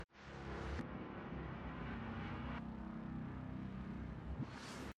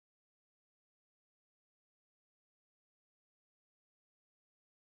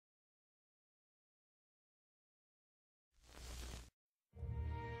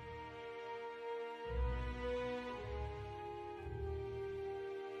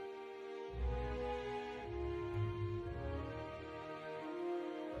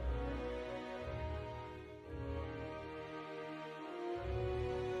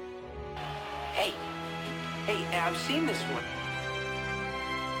Hey, hey, I've seen this one.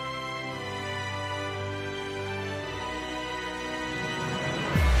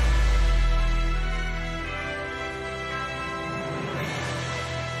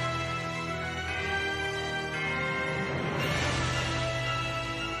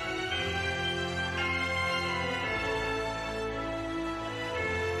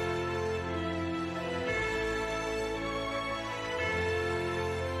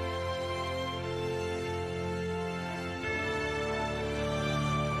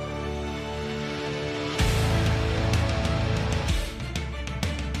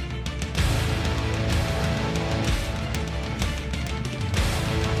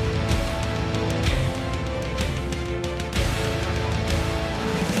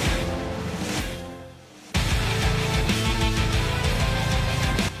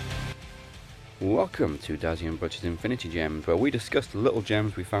 Welcome to Dazzy and Butcher's Infinity Gems, where we discuss the little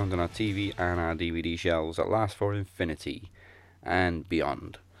gems we found on our TV and our DVD shelves that last for infinity and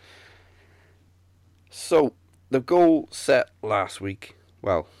beyond. So, the goal set last week,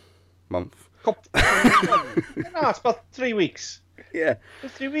 month. No, it's about 3 weeks. Yeah.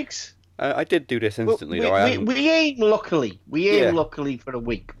 3 weeks. I did do this instantly, we, though. We aim luckily. Luckily for a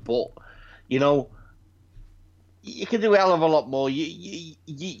week, but, you can do a hell of a lot more. You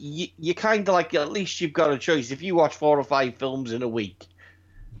kind of like, at least you've got a choice. If you watch 4 or 5 films in a week,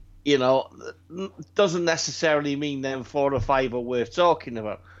 doesn't necessarily mean then 4 or 5 are worth talking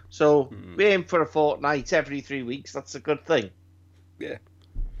about. So we aim for a fortnight every 3 weeks. That's a good thing. Yeah.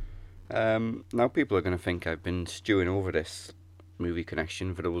 Now people are going to think I've been stewing over this movie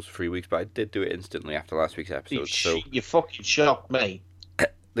connection for those 3 weeks, but I did do it instantly after last week's episode. You fucking shocked me.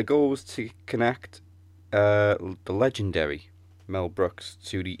 The goal was to connect the legendary Mel Brooks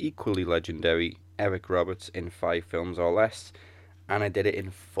to the equally legendary Eric Roberts in 5 films or less, and I did it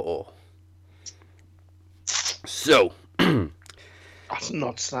in 4. So, that's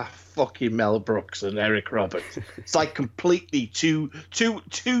not that fucking Mel Brooks and Eric Roberts. It's like completely two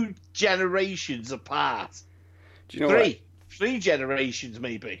generations apart. Do you know three generations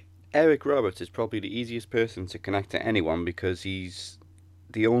maybe. Eric Roberts is probably the easiest person to connect to anyone because he's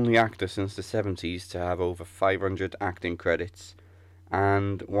the only actor since the 70s to have over 500 acting credits,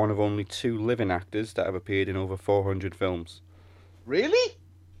 and one of only 2 living actors that have appeared in over 400 films. Really?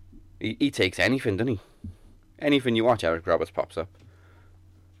 He takes anything, doesn't he? Anything you watch, Eric Roberts pops up.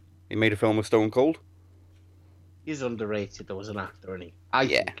 He made a film with Stone Cold. He's underrated though as an actor, isn't he? I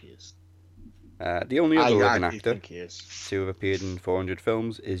think he is. The only other living actor think he is. to have appeared in 400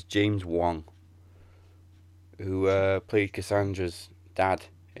 films is James Wong, who played Cassandra's dad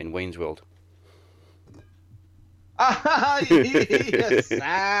in Wayne's World. Yes,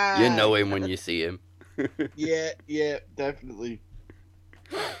 You know him when you see him. yeah, definitely.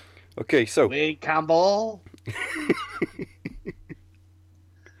 Okay, so Wayne Campbell.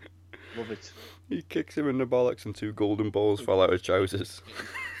 Love it. He kicks him in the bollocks and 2 golden balls fall out his trousers.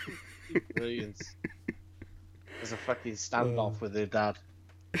 Brilliant. There's a fucking standoff with their dad.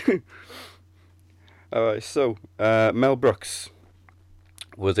 Alright, so Mel Brooks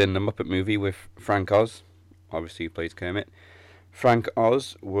was in the Muppet movie with Frank Oz. Obviously he plays Kermit. Frank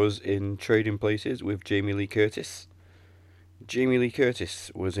Oz was in Trading Places with Jamie Lee Curtis. Jamie Lee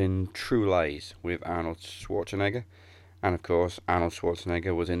Curtis was in True Lies with Arnold Schwarzenegger. And of course, Arnold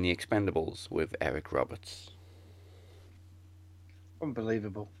Schwarzenegger was in The Expendables with Eric Roberts.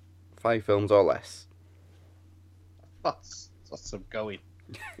 Unbelievable. 5 films or less. That's some going.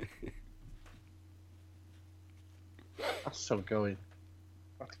 That's some going.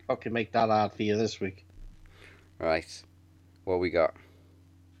 I have to fucking make that hard for you this week. Right. What we got?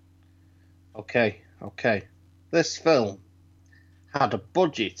 Okay. This film had a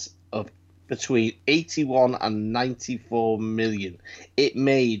budget of between 81 and 94 million. It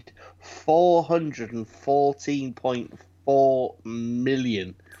made 414.4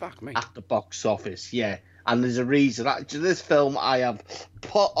 million at the box office. Yeah. And there's a reason. Actually, this film I have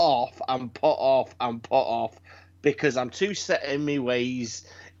put off because I'm too set in my ways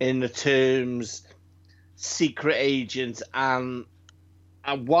in the terms secret agent and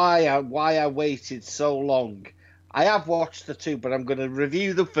why I waited so long. I have watched the 2, but I'm going to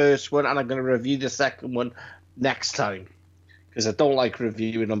review the first one and I'm going to review the second one next time because I don't like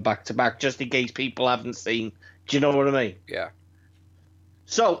reviewing them back to back just in case people haven't seen. Do you know what I mean? Yeah.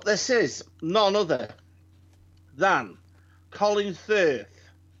 So this is none other than Colin Firth,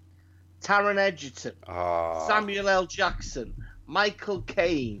 Taron Egerton, Samuel L. Jackson, Michael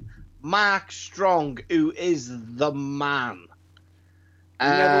Caine, Mark Strong, who is the man. You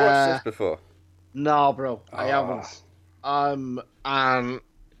never watched this before? No, bro, I haven't. And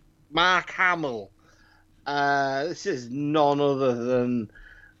Mark Hamill. This is none other than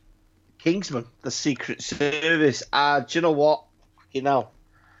Kingsman, the Secret Service. Do you know what? You know,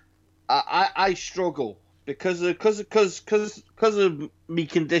 I struggle because of me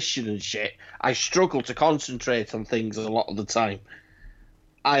condition and shit. I struggle to concentrate on things a lot of the time.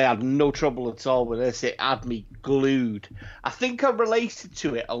 I had no trouble at all with this. It had me glued. I think I related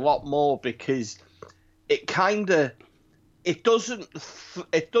to it a lot more because it doesn't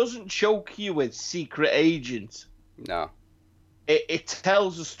choke you with secret agent. No. It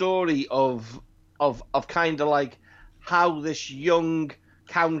tells a story of kind of like how this young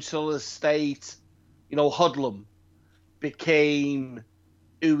council estate, hoodlum, became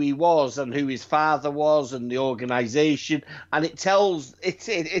who he was and who his father was and the organization, and it tells it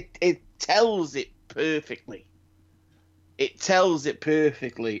perfectly. It tells it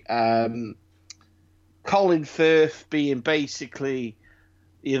perfectly. Colin Firth being basically,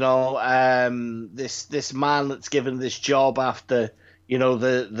 this man that's given this job after,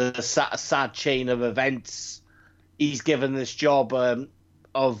 the sad chain of events. He's given this job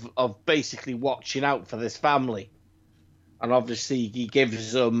of basically watching out for this family. And obviously he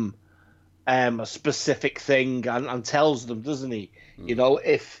gives them a specific thing and tells them, doesn't he?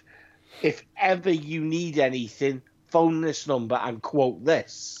 If ever you need anything, phone this number and quote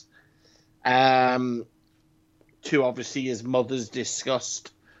this. To obviously his mother's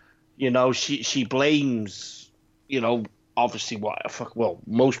disgust. She blames, obviously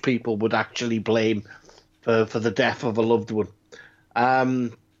most people would actually blame for the death of a loved one.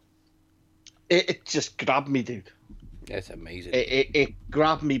 It just grabbed me, dude. It's amazing. It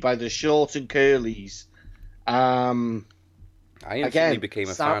grabbed me by the short and curlies. I instantly became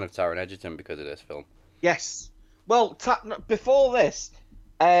a fan of Taron Egerton because of this film. Yes. Well, before this,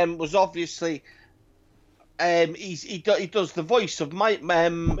 was obviously he does the voice of Mike.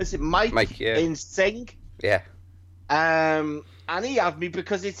 Is it Mike? Mike, yeah. In Sing? Yeah. And he had me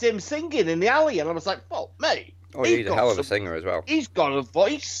because it's him singing in the alley, and I was like, "Oh, mate." Oh, he's a hell of a singer as well. He's got a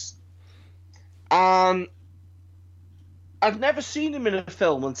voice. I've never seen him in a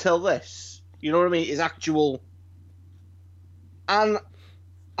film until this. You know what I mean? His actual, and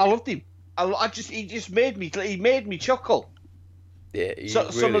I loved him. He made me chuckle. Yeah, he's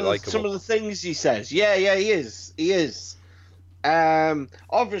really likable. Some of the things he says. Yeah, he is.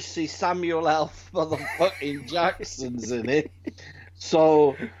 Obviously Samuel L. motherfucking Jackson's in it.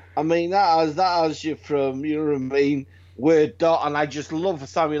 So, I mean, that has you from, you know what I mean, word dot, and I just love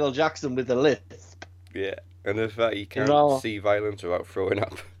Samuel L. Jackson with a lisp. Yeah, and the fact he can't see violence without throwing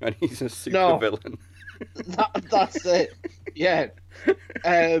up, and he's a super villain. That's it. Yeah.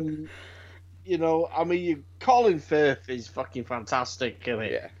 Colin Firth is fucking fantastic in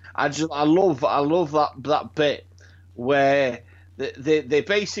it. Yeah. I love that bit where they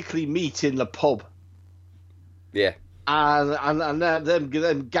basically meet in the pub. Yeah. And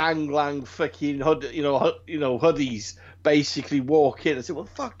them gangland fucking hoodies basically walk in and say, "What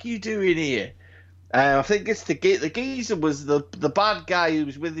the fuck are you doing here?" I think it's the geezer was the bad guy who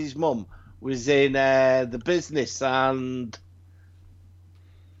was with his mum was in The Business, and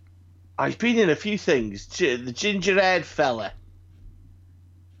he's been in a few things. The ginger-haired fella.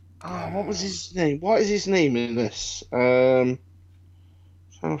 Oh, what was his name? What is his name in this? Trying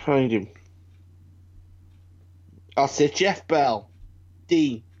to find him. That's it, Jeff Bell.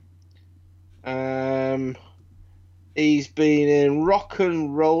 Dean. He's been in Rock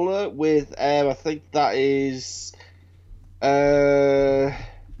and Roller with, I think that is Gerard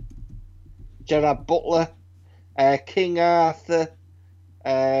Butler, King Arthur.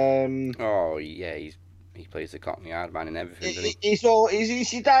 Oh yeah, he plays the Cockney hard man and everything, doesn't he? He's your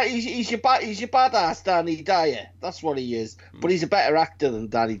badass Danny Dyer. That's what he is. But he's a better actor than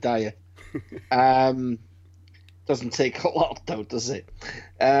Danny Dyer. Doesn't take a lot though, does it?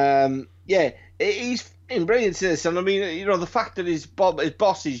 Yeah, he's brilliant to this, and I mean, the fact that his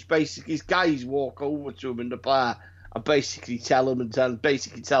bosses, basically his guys, walk over to him in the bar and basically tell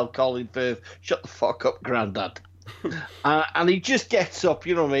Colin Firth, "Shut the fuck up, Grandad." And he just gets up,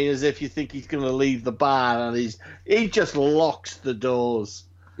 you know what I mean, as if you think he's going to leave the bar, and he just locks the doors.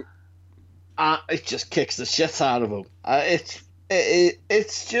 It just kicks the shit out of him.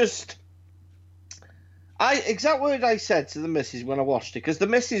 It's just. Exact word I said to the missus when I watched it, because the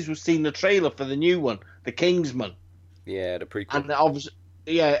missus was seeing the trailer for the new one, The Kingsman. Yeah, the prequel. And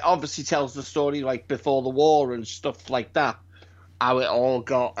obviously tells the story like before the war and stuff like that, how it all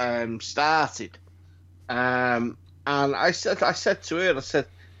got started. And I said to her, I said,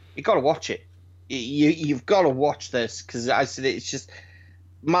 "You got to watch it. You've got to watch this," because I said it's just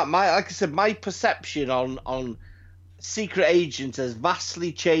my like I said, my perception on Secret Agent has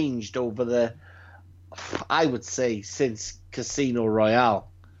vastly changed over I would say, since Casino Royale.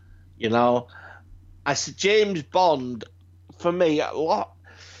 You know, I said James Bond, for me, not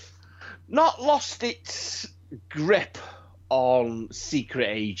lost its grip on Secret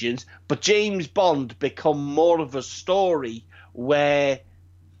Agents, but James Bond become more of a story where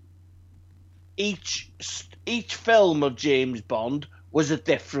each film of James Bond was a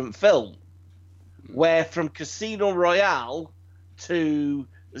different film. Where from Casino Royale to,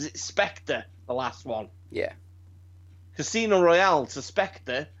 was it Spectre, the last one? Yeah. Casino Royale to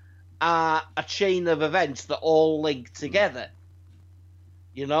Spectre are a chain of events that all link together.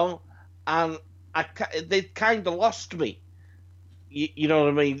 You know? And they kind of lost me. You know what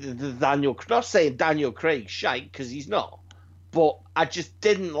I mean? Not saying Daniel Craig's shite, because he's not. But I just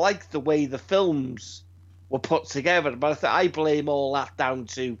didn't like the way the films were put together. But I blame all that down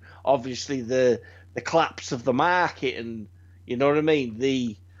to, obviously, the collapse of the market, and you know what I mean?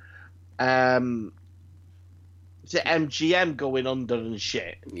 The MGM going under and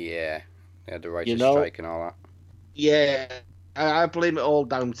shit. Yeah. They had the right to strike and all that. Yeah. I blame it all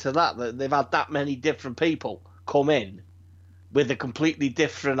down to that they've had that many different people come in with a completely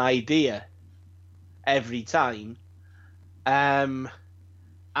different idea every time. And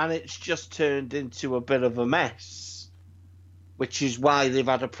it's just turned into a bit of a mess, which is why they've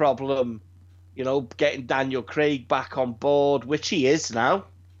had a problem, you know, getting Daniel Craig back on board, which he is now.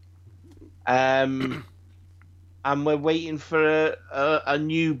 And we're waiting for a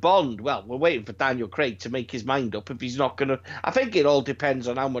new Bond. Well, we're waiting for Daniel Craig to make his mind up if he's not going to. I think it all depends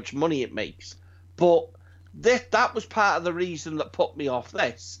on how much money it makes. But that was part of the reason that put me off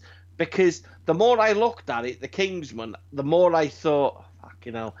this. Because the more I looked at it, The Kingsman, the more I thought, fuck,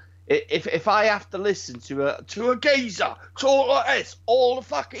 you know, if I have to listen to a geezer talk like this all the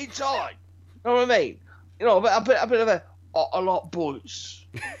fucking time, you know what I mean? You know, a bit of a lot boys.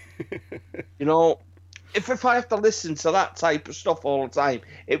 You know, if I have to listen to that type of stuff all the time,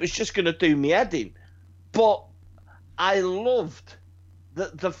 it was just going to do me head in. But I loved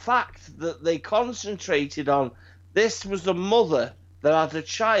the fact that they concentrated on this was a mother that had a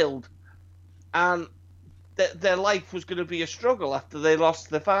child, and their life was going to be a struggle after they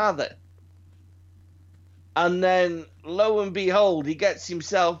lost their father. And then, lo and behold, he gets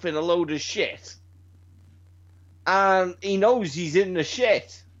himself in a load of shit. And he knows he's in the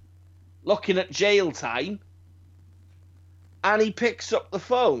shit, looking at jail time. And he picks up the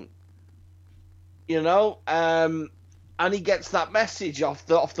phone, you know, and he gets that message off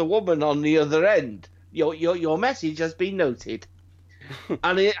the woman on the other end. Your message has been noted.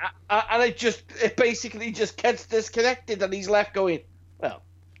 And it basically just gets disconnected, and he's left going, well,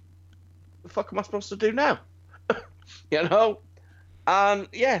 the fuck am I supposed to do now? You know? And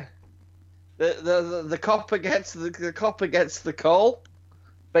yeah, the copper gets the call,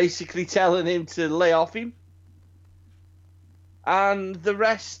 basically telling him to lay off him, and the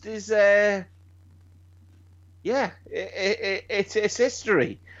rest is it's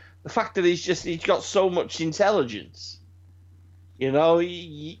history. The fact that he's got so much intelligence. You know,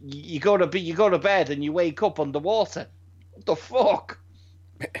 you go to bed and you wake up underwater. What the fuck?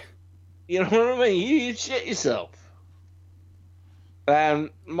 You know what I mean? You shit yourself.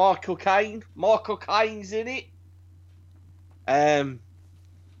 Michael Caine's in it.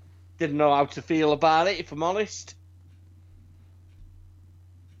 Didn't know how to feel about it, if I'm honest.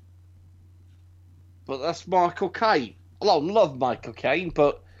 But that's Michael Caine. I love Michael Caine,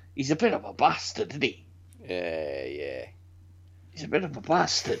 but he's a bit of a bastard, isn't he? Yeah. He's a bit of a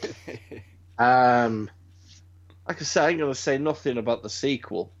bastard. Like I say, I ain't going to say nothing about the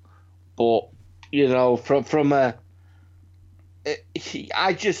sequel, but you know, from a,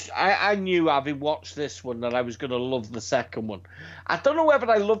 I knew, having watched this one, that I was going to love the second one. I don't know whether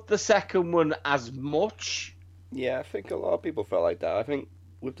I loved the second one as much. Yeah, I think a lot of people felt like that. I think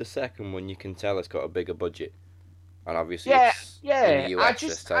with the second one, you can tell it's got a bigger budget, and obviously it's in the US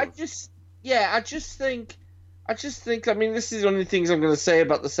this time. I just think, I mean, this is one of the things I'm going to say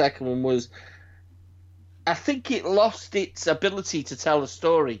about the second one was, I think it lost its ability to tell a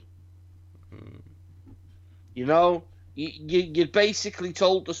story. You know, you basically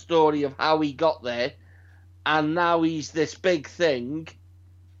told the story of how he got there, and now he's this big thing,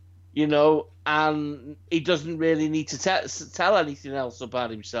 you know, and he doesn't really need to tell anything else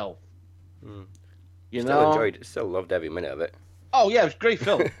about himself. You know? Still loved every minute of it. Oh, yeah, it was a great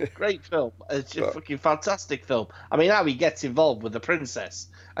film. Great film. It's a fucking fantastic film. I mean, how he gets involved with the princess,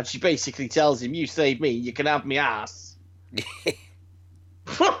 and she basically tells him, you saved me, you can have me ass. I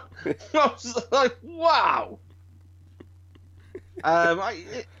was like, wow.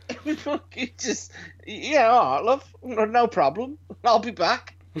 You just, yeah, all right, love, no problem. I'll be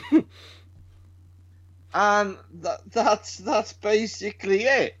back. And that's basically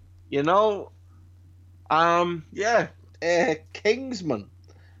it, you know. Yeah, Kingsman,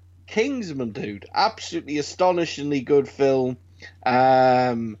 dude, absolutely astonishingly good film.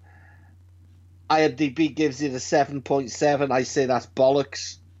 IMDb gives it a 7.7. I say that's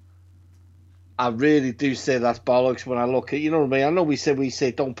bollocks. I really do say that's bollocks when I look at, you know what I mean. I know we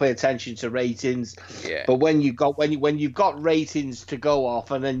say don't pay attention to ratings, Yeah. but when you've got ratings to go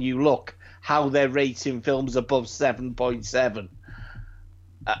off, and then you look how they're rating films above 7.7.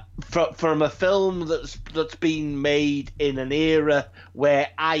 From a film that's been made in an era where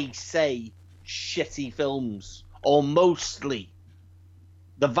I say shitty films, or mostly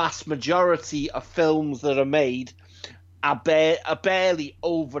the vast majority of films that are made are barely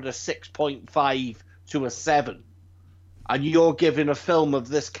over a 6.5 to a 7, and you're giving a film of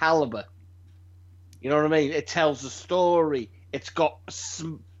this caliber, you know what I mean? It tells a story. It's got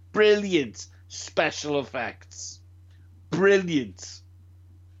some brilliant special effects, brilliant.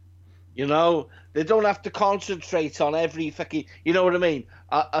 You know, they don't have to concentrate on every fucking, you know what I mean?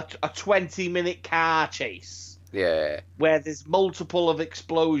 A 20-minute car chase. Yeah. Where there's multiple of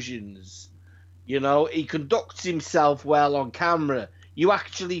explosions. You know, he conducts himself well on camera. You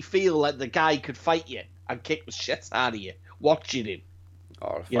actually feel like the guy could fight you and kick the shit out of you watching him.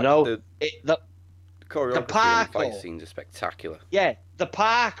 Oh, you know, the choreography and fight scenes are spectacular. Yeah, the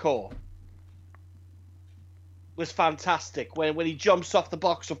parkour was fantastic when he jumps off the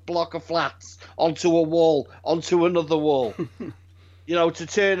block of flats onto a wall, onto another wall. You know, to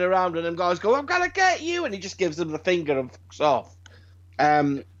turn around and them guys go, I'm gonna get you, and he just gives them the finger and fucks off.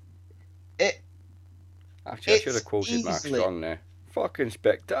 Actually, I should have quoted Mark Strong there. Fucking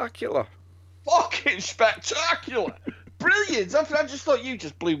spectacular. Fucking spectacular. Brilliant. I just thought you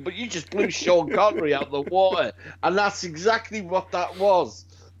just blew Sean Connery out of the water, and that's exactly what that was.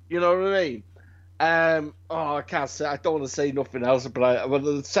 You know what I mean? I can't say. I don't want to say nothing else. But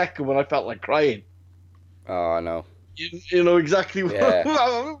the second one, I felt like crying. Oh, I know. You know exactly what.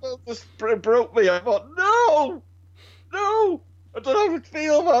 Yeah. Just broke me. I thought, no, I don't know how to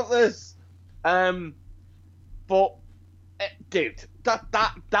feel about this. But dude,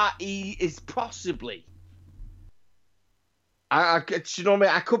 that is possibly. You know what I mean?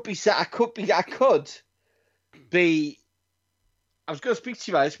 I could be. I was going to speak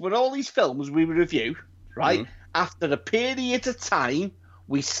to you guys when all these films we review, right? Mm-hmm. After a period of time,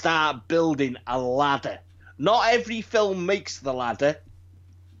 we start building a ladder. Not every film makes the ladder.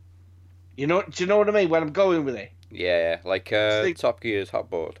 You know? Do you know what I mean? Where I'm going with it? Yeah, like Top Gear's Hot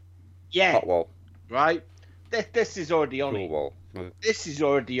Board. Yeah. Hot Wall. Right. This is already on cool it. Wall. This is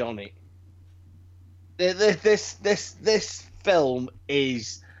already on it. This film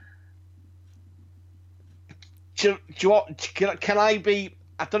is. Do you want, can I be?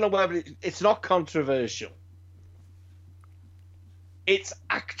 I don't know whether it's not controversial. It's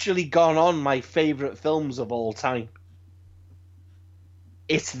actually gone on my favourite films of all time.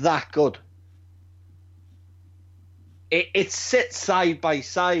 It's that good. It sits side by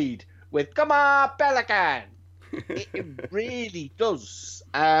side with "Come on, Pelican." It really does,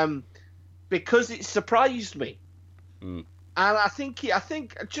 because it surprised me, and I think. Do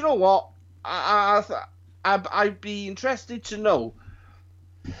you know what? I'd be interested to know.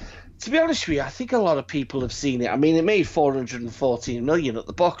 To be honest with you, I think a lot of people have seen it. I mean, it made 414 million at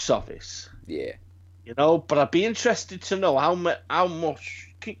the box office. Yeah. You know, but I'd be interested to know how much.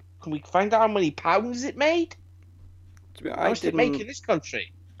 Can we find out how many pounds it made? How much did it make in this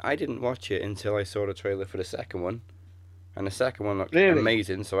country? I didn't watch it until I saw the trailer for the second one. And the second one looked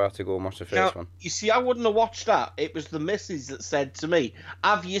amazing, so I had to go and watch the first one. You see, I wouldn't have watched that. It was the missus that said to me,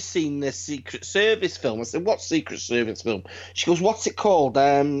 have you seen this Secret Service film? I said, what Secret Service film? She goes, what's it called?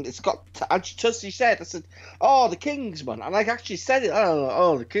 It's got... And she said, I said, oh, The Kingsman. And I actually said it.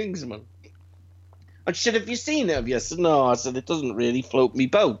 Oh, The Kingsman. And she said, have you seen it? I said, no. I said, it doesn't really float me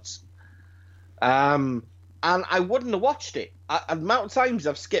boat. And I wouldn't have watched it. The amount of times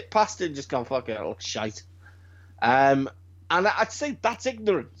I've skipped past it and just gone, fuck it, it looks shite. And I'd say that's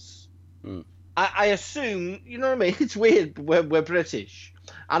ignorance. I assume, you know what I mean? It's weird. We're British.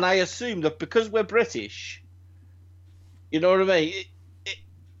 And I assume that because we're British, you know what I mean?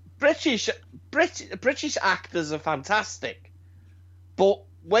 British actors are fantastic. But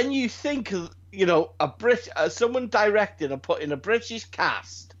when you think of, you know, someone directing and putting a British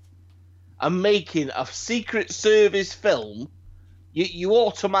cast and making a Secret Service film, you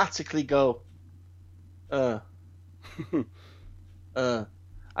automatically go, and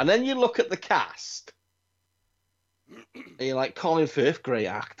then you look at the cast, You like Colin Firth, great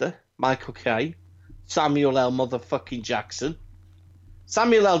actor. Michael Caine. Samuel L. motherfucking Jackson.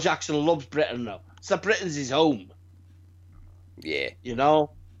 Samuel L. Jackson loves Britain, though. So Britain's his home. Yeah. You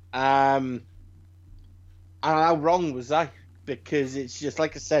know? And how wrong was I? Because it's just,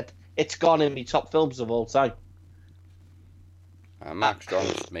 like I said, it's gone in my top films of all time. Mark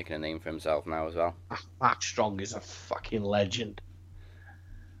Strong's making a name for himself now as well. Mark Strong is a fucking legend.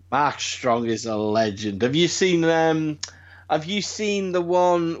 Mark Strong is a legend. Have you seen the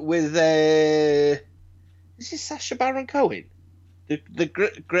one with is it Sacha Baron Cohen? The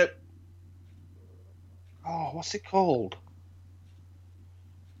grip. Oh, what's it called?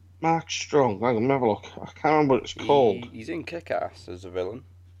 Mark Strong. Hang on, let me have a look. I can't remember what it's called. He's in Kick-Ass as a villain.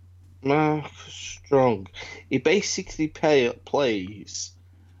 Mark Strong. He basically plays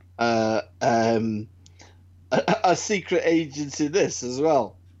a secret agent in this as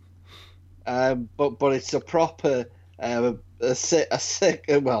well. But it's a proper not a sick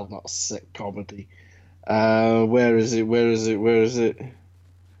comedy. Where is it?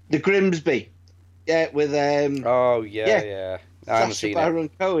 The Grimsby. Yeah, with Oh yeah. I haven't Sacha seen Baron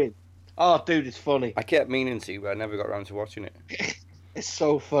Cohen. Oh, dude, it's funny. I kept meaning to, but I never got around to watching it. It's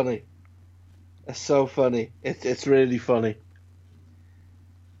so funny. It's so funny. It's really funny.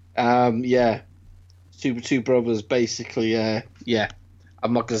 Yeah. Two brothers, basically. Yeah.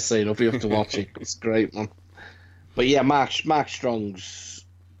 I'm not gonna say enough. You have to watch it. It's great, man. But yeah, Mark Strong's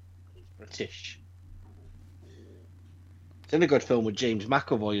British. It's in a good film with James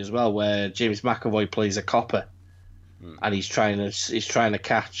McAvoy as well, where James McAvoy plays a copper, and he's trying to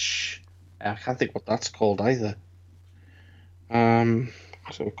catch. I can't think what that's called either.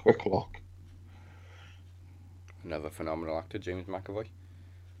 Let's have a quick look. Another phenomenal actor, James McAvoy.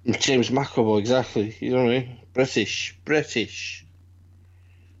 James McAvoy, exactly. You know what I mean? British.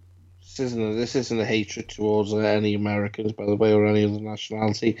 This isn't a hatred towards any Americans, by the way, or any other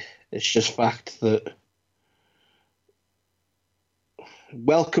nationality. It's just fact that.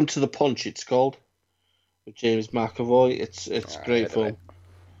 Welcome to the Punch, it's called, with James McAvoy. It's a great film.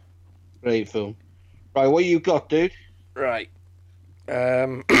 Great film. Right, what you got, dude? Right.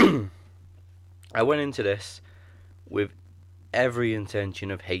 I went into this with every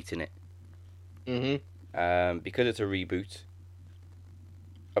intention of hating it. Because it's a reboot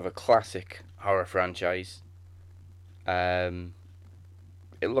of a classic horror franchise. It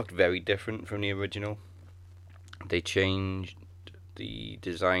looked very different from the original. They changed the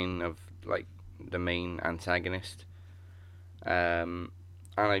design of like the main antagonist, and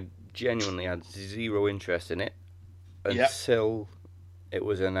I genuinely had zero interest in it until it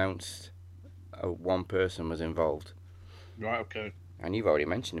was announced one person was involved. Right, okay. And you've already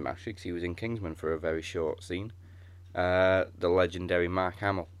mentioned him actually, because he was in Kingsman for a very short scene. The legendary Mark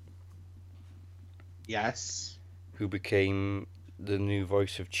Hamill. Yes. Who became the new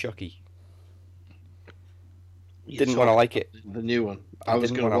voice of Chucky. Didn't want to like it. The new one. I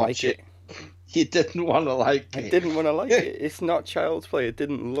was going to watch it. You didn't want to like it. I didn't want to like it. It's not Child's Play. It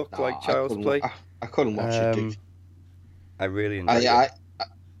didn't look like Child's Play. I couldn't watch it, dude. I really enjoyed it.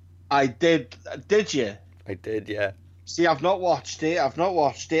 I did. Did you? I did, yeah. See, I've not watched it.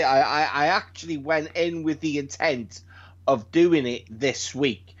 I actually went in with the intent of doing it this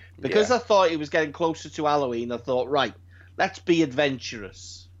week because I thought it was getting closer to Halloween. I thought, right, let's be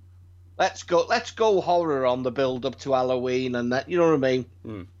adventurous. Let's go horror on the build up to Halloween and that, you know what I mean?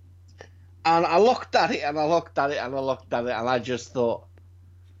 And I looked at it and I looked at it and I looked at it and I just thought,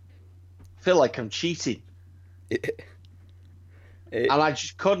 I feel like I'm cheating. And I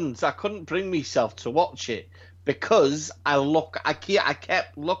just couldn't bring myself to watch it because I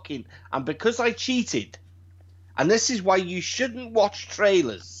kept looking, and because I cheated, and this is why you shouldn't watch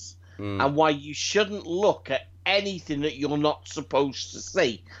trailers and why you shouldn't look at anything that you're not supposed to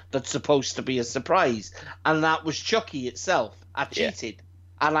see that's supposed to be a surprise, and that was Chucky itself. I cheated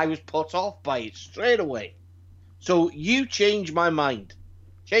and I was put off by it straight away. So you changed my mind.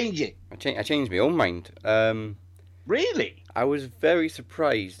 Change it. I changed my own mind. Really? I was very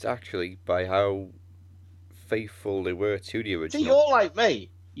surprised actually by how faithful they were to the original. See, you're like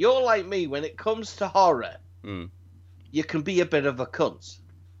me. You're like me when it comes to horror. You can be a bit of a cunt.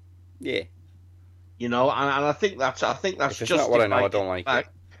 Yeah. You know, and I think that's if it's just not what I know, I don't like it.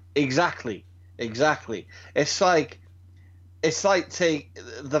 Exactly. It's like take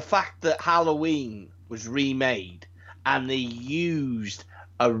the fact that Halloween was remade and they used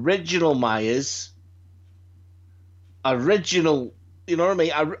original Myers, original, you know what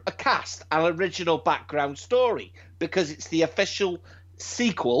I mean, a cast, an original background story, because it's the official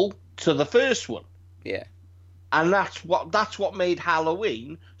sequel to the first one. Yeah. And that's what made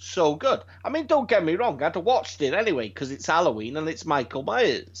Halloween so good. I mean, don't get me wrong, I'd have watched it anyway because it's Halloween and it's Michael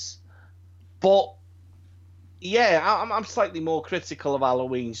Myers. But yeah, I'm slightly more critical of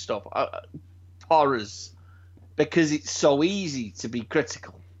Halloween stuff, horrors, because it's so easy to be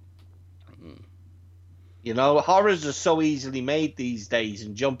critical. You know, horrors are so easily made these days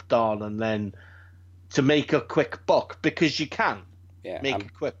and jumped on, and then to make a quick buck because you can make a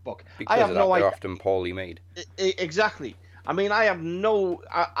quick buck. Because I have no idea. They're often poorly made. Exactly. I mean, I have no.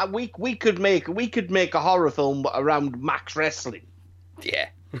 We could make a horror film around Max Wrestling. Yeah.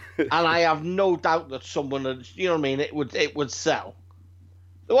 And I have no doubt that someone would, you know what I mean, it would sell.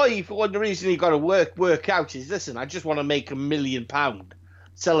 The reason you got to work out is, listen, I just want to make £1 million,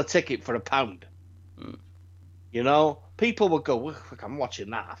 sell a ticket for £1. You know, people would go, I'm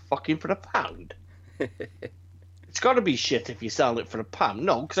watching that fucking for £1. It's got to be shit if you sell it for £1.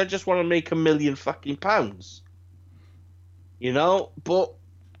 No, because I just want to make £1 million fucking pounds. You know, but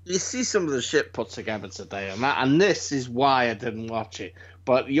you see some of the shit put together today, and this is why I didn't watch it.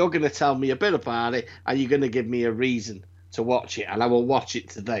 But you're going to tell me a bit about it, and you're going to give me a reason to watch it, and I will watch it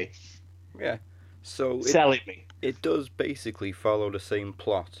today. Yeah. So sell it me. It does basically follow the same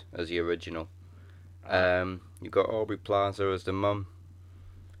plot as the original. You've got Aubrey Plaza as the mum.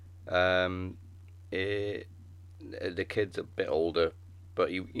 The kid's a bit older, but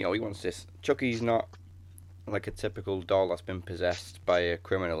he wants this. Chucky's not like a typical doll that's been possessed by a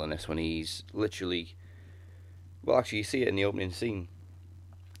criminal in this one. He's literally, well, actually, you see it in the opening scene.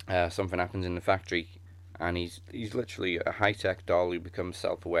 Something happens in the factory, and he's literally a high-tech doll who becomes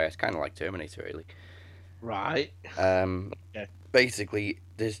self-aware. It's kind of like Terminator, really. Right. Yeah. Basically,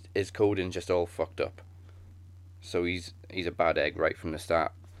 his coding's just all fucked up. So he's a bad egg right from the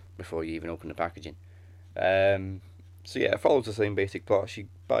start, before you even open the packaging. So yeah, it follows the same basic plot. She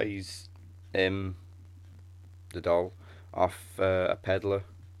buys the doll off a peddler.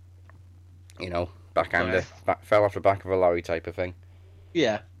 You know, backhander, fell off the back of a lorry type of thing.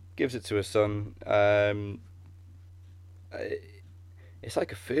 Yeah. Gives it to her son. It's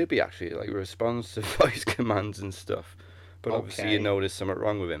like a Furby, actually. Like, responds to voice commands and stuff. But obviously you know there's something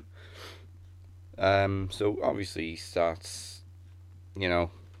wrong with him. So obviously he starts,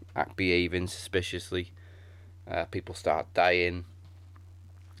 behaving suspiciously. People start dying.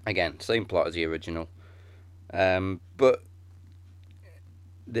 Again, same plot as the original. But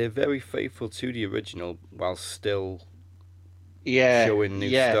they're very faithful to the original while still showing new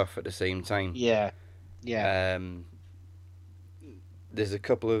stuff at the same time. Yeah. There's a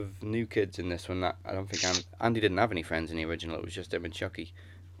couple of new kids in this one that I don't think Andy didn't have any friends in the original. It was just him and Chucky.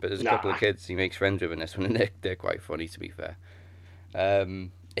 But there's a couple of kids he makes friends with in this one, and they're quite funny, to be fair.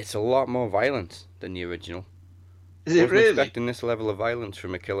 It's a lot more violent than the original. Is it really? I wasn't expecting this level of violence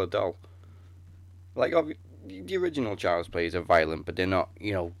from a killer doll. Like, the original Child's Plays are violent, but they're not,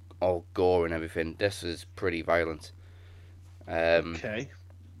 all gore and everything. This is pretty violent. Okay.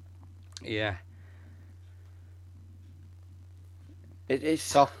 Yeah.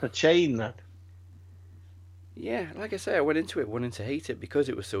 It's off the chain, then. Yeah, like I say, I went into it wanting to hate it because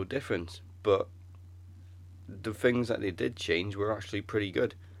it was so different, but the things that they did change were actually pretty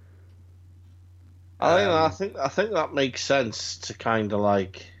good. I think that makes sense to kind of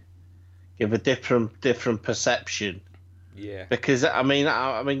like give a different perception. Yeah. Because I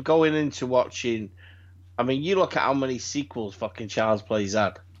mean, going into watching, you look at how many sequels fucking Child's Play's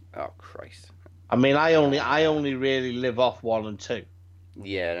had. Oh Christ. I mean, I only really live off 1 and 2.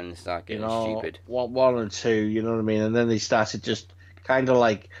 Yeah, and they start getting stupid. 1 and 2, you know what I mean? And then they started just kind of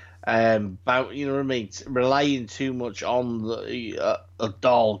like, you know what I mean? Relying too much on a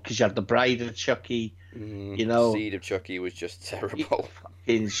doll, because you had the Bride of Chucky, Seed of Chucky was just terrible.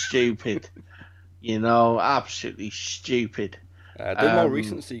 Fucking stupid. Absolutely stupid. The more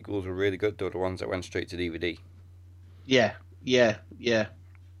recent sequels were really good, though, the ones that went straight to DVD. Yeah.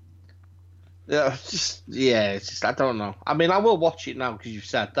 It's just I don't know. I mean, I will watch it now because you've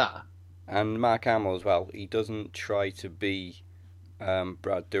said that. And Mark Hamill as well. He doesn't try to be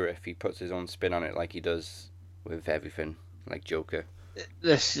Brad Dourif. He puts his own spin on it, like he does with everything, like Joker.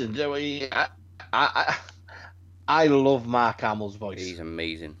 Listen, I love Mark Hamill's voice. He's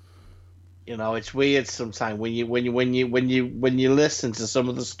amazing. It's weird sometimes when you listen to some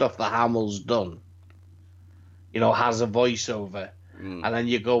of the stuff that Hamill's done. Has a voiceover. And then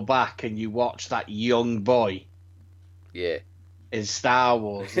you go back and you watch that young boy. Yeah. In Star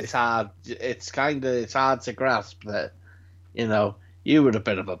Wars, it's hard. It's hard to grasp that, you were a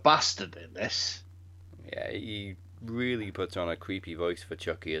bit of a bastard in this. Yeah, he really puts on a creepy voice for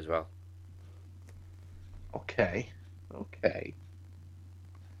Chucky as well. Okay.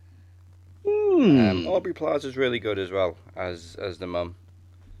 Aubrey Plaza's really good as well as the mum.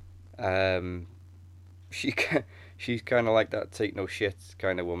 She's kind of like that take no shit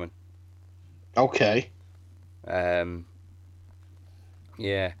kind of woman. Okay.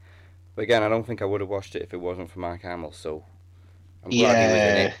 Yeah, but again, I don't think I would have watched it if it wasn't for Mark Hamill. So I'm glad he was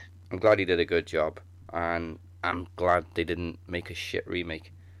in it. I'm glad he did a good job, and I'm glad they didn't make a shit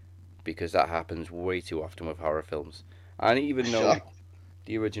remake, because that happens way too often with horror films. And even though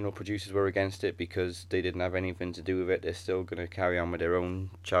the original producers were against it because they didn't have anything to do with it, they're still going to carry on with their own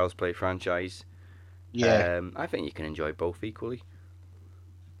Child's Play franchise. Yeah. I think you can enjoy both equally.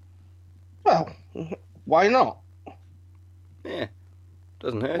 Well, why not? Yeah,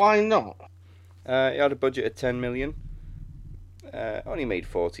 doesn't hurt. Why not? It had a budget of 10 million. Only made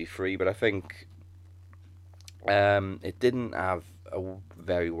 43, but I think it didn't have a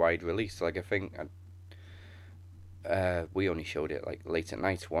very wide release. Like, I think we only showed it like late at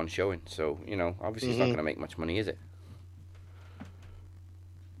night, one showing. So, obviously it's not going to make much money, is it?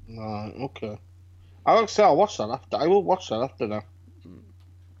 No, okay. I'll watch that after. I will watch that after now.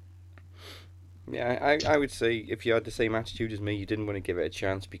 Yeah, I would say if you had the same attitude as me, you didn't want to give it a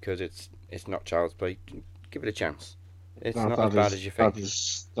chance because it's not Child's Play. Give it a chance. It's not as bad as you think.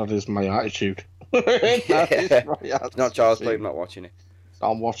 That is my attitude. That is my attitude. It's not Child's Play. I'm not watching it.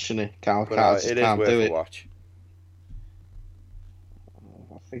 I'm watching it. It is worth a watch.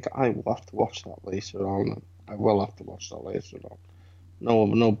 I think I will have to watch that later on. I will have to watch that later on.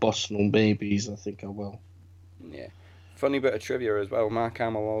 No bus, no babies. I think I will. Yeah. Funny bit of trivia as well. Mark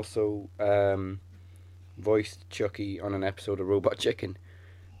Hamill also voiced Chucky on an episode of Robot Chicken.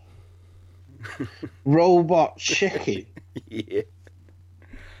 Robot Chicken? Yeah.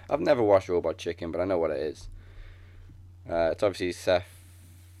 I've never watched Robot Chicken, but I know what it is. It's obviously Seth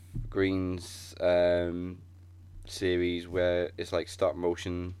Green's series where it's like stop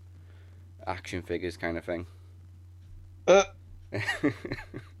motion action figures kind of thing. Oh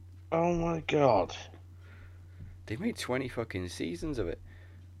my god. They made 20 fucking seasons of it.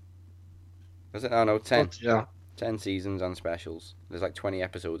 Was it? Oh no, 10. Yeah. 10 seasons and specials. There's like 20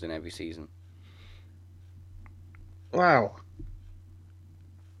 episodes in every season. Wow.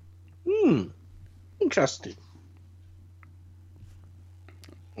 Interesting.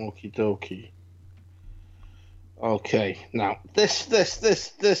 Okie dokie. Okay, now this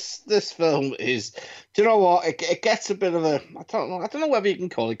film is. Do you know what? It gets a bit of a. I don't know whether you can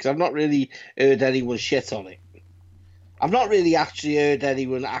call it, because I've not really heard anyone shit on it. I've not really actually heard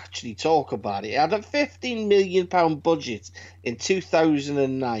anyone actually talk about it. It had a £15 million budget in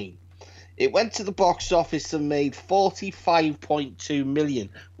 2009. It went to the box office and made 45.2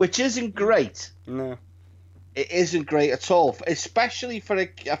 million, which isn't great. No. It isn't great at all, especially for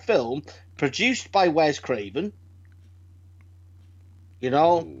a film produced by Wes Craven,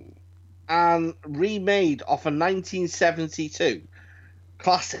 and remade off a 1972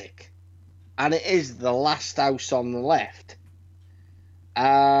 classic. And it is The Last House on the Left.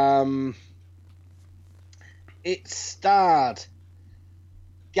 It starred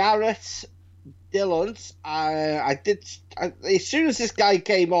Garrett Dillahunt. As soon as this guy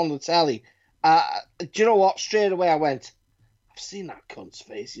came on the telly, do you know what? Straight away I went, I've seen that cunt's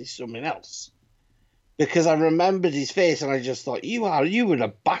face in something else. Because I remembered his face and I just thought, you were a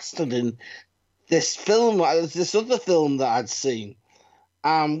bastard in this film, this other film that I'd seen.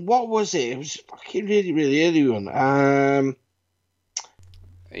 What was it? It was fucking really, really early one.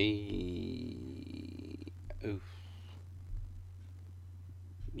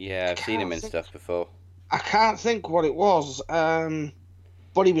 Yeah, I've seen him in stuff before. I can't think what it was. But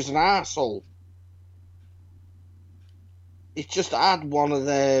he was an arsehole. It just had one of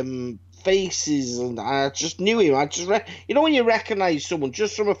them faces, and I just knew him. When you recognise someone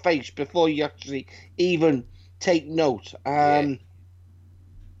just from a face before you actually even take note. Yeah.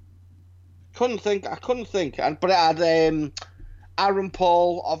 I couldn't think. But it had Aaron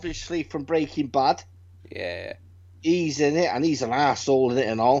Paul, obviously, from Breaking Bad. Yeah. He's in it, and he's an arsehole in it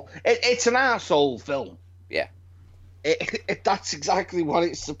and all. It's an arsehole film. Yeah. That's exactly what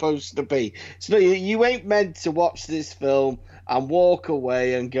it's supposed to be. So you ain't meant to watch this film and walk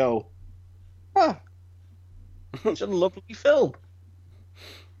away and go, it's a lovely film.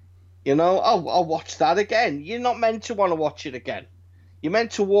 I'll watch that again. You're not meant to want to watch it again. You're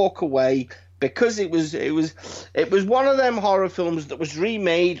meant to walk away because it was one of them horror films that was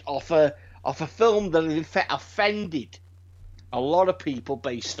remade off a film that in fact offended a lot of people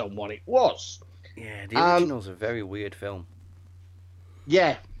based on what it was. Yeah, the original's a very weird film.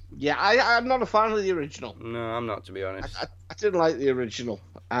 Yeah, I'm not a fan of the original. No, I'm not, to be honest. I didn't like the original.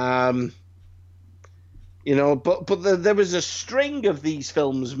 But there was a string of these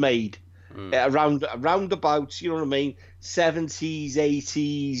films made around about, you know what I mean, 70s,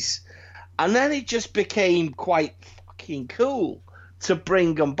 80s, and then it just became quite fucking cool to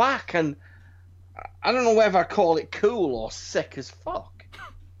bring them back, and I don't know whether I call it cool or sick as fuck,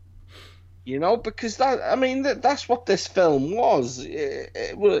 you know, because that's what this film was.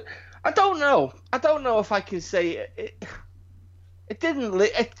 I don't know if I can say it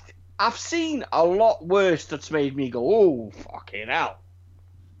didn't. I've seen a lot worse that's made me go, oh fucking hell.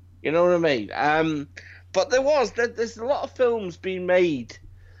 You know what I mean? But there's a lot of films being made,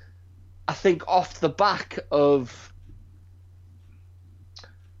 I think, off the back of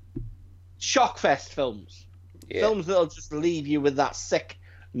Shockfest films. Yeah. Films that'll just leave you with that sick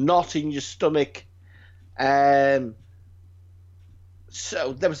knot in your stomach. So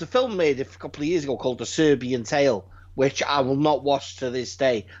there was a film made a couple of years ago called The Serbian Tale, which I will not watch to this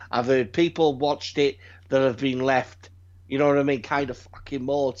day. I've heard people watched it that have been left, you know what I mean, kind of fucking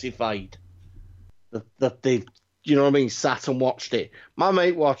mortified that they, you know what I mean, sat and watched it. My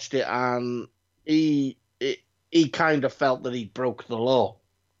mate watched it and he kind of felt that he broke the law.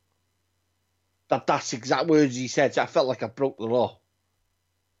 That's exact words he said. I felt like I broke the law.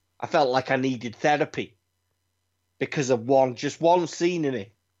 I felt like I needed therapy because of just one scene in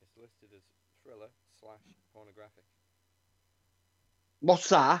it. It's listed as thriller/pornographic. What's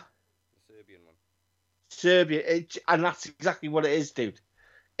that? The Serbian one. Serbia, and that's exactly what it is, dude.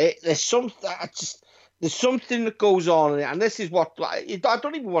 There's something that goes on in it, and this is what I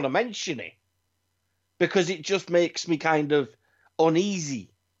don't even want to mention it because it just makes me kind of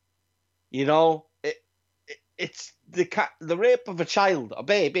uneasy. You know, it's the rape of a child, a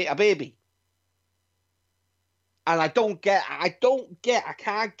baby, and I can't get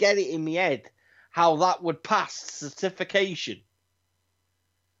it in my head how that would pass certification.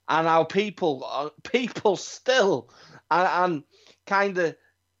 And how people still and kind of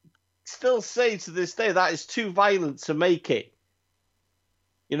still say to this day that is too violent to make it.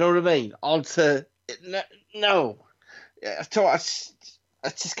 You know what I mean? No. I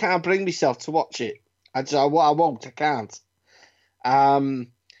just can't bring myself to watch it. I won't. I can't.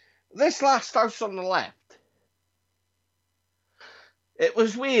 This Last House on the Left. It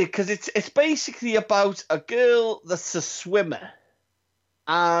was weird because it's basically about a girl that's a swimmer.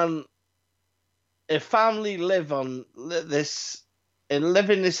 And a family live in this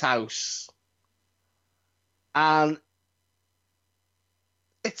house, and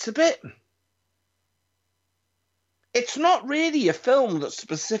it's not really a film that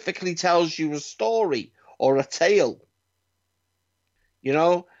specifically tells you a story or a tale. You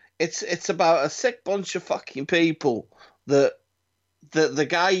know, it's about a sick bunch of fucking people that the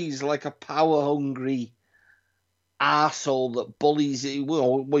guy's like a power hungry arsehole that bullies.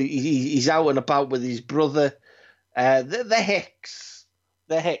 He's out and about with his brother. The Hicks.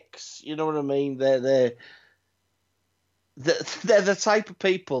 You know what I mean? They're the type of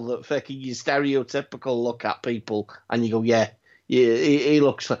people that fucking you stereotypical look at people and you go, yeah. He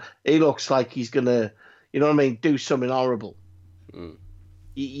looks like he's gonna, you know what I mean, do something horrible.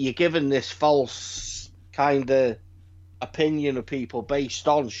 You're given this false kind of opinion of people based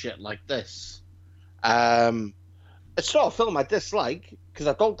on shit like this. It's not a film I dislike because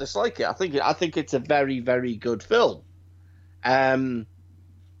I don't dislike it. I think it's a very, very good film. A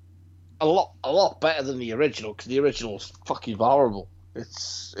lot better than the original because the original's fucking horrible.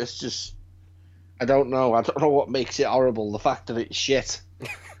 It's just I don't know what makes it horrible. The fact that it's shit.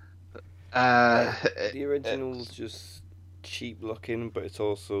 The original's just cheap looking, but it's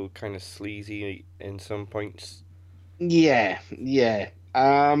also kind of sleazy in some points. Yeah.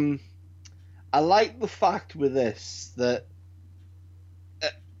 I like the fact with this that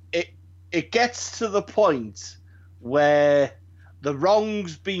it gets to the point where the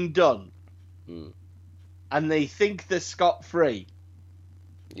wrong's been done and they think they're scot-free.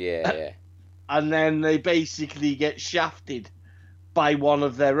 Yeah. And then they basically get shafted by one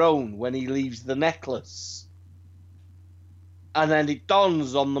of their own when he leaves the necklace. And then it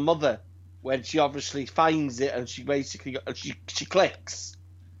dawns on the mother when she obviously finds it and she basically she clicks.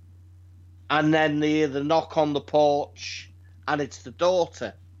 And then they hear the knock on the porch, and it's the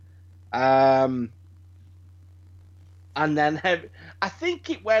daughter. And then I think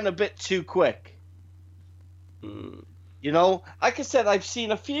it went a bit too quick. You know, like I said, I've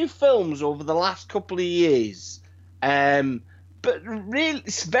seen a few films over the last couple of years, but really,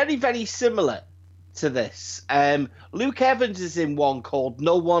 it's very, very similar to this. Luke Evans is in one called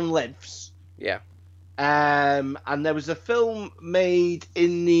No One Lives. Yeah. And there was a film made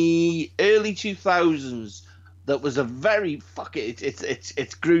in the early 2000s that was a very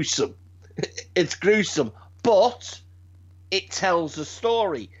it's gruesome. It's gruesome, but it tells a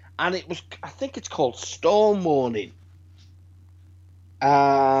story. and I think it's called Storm Warning.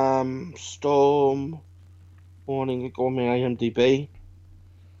 Storm Warning. Go on my IMDb.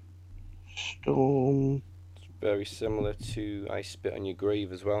 Storm. It's very similar to I Spit on Your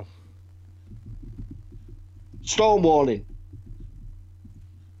Grave as well. Storm Warning.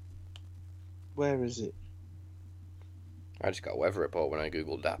 Where is it? I just got a weather report when I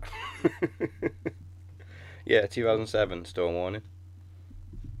googled that. Yeah, 2007 Storm Warning.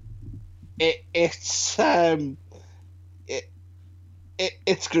 It's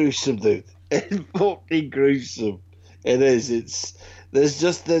gruesome, dude. It's fucking gruesome. It is.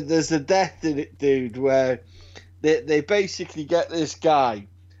 There's a death in it, dude, where they basically get this guy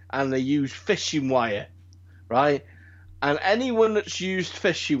and they use fishing wire, right? And anyone that's used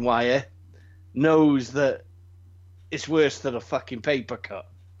fishing wire knows that it's worse than a fucking paper cut.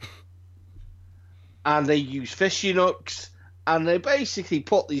 And they use fishing hooks, and they basically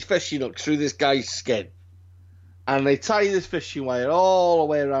put these fishing hooks through this guy's skin. And they tie this fishing wire all the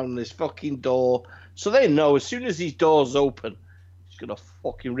way around this fucking door, so they know as soon as these doors open, it's going to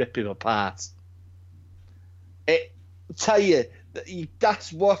fucking rip him apart. Tell you,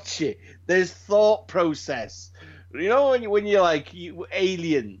 that's watch it. There's thought process. You know when you're like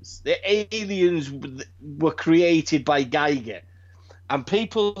aliens. The aliens were created by Geiger, and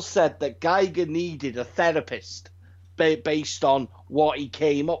people said that Geiger needed a therapist based on what he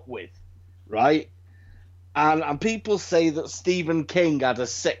came up with, right? And people say that Stephen King had a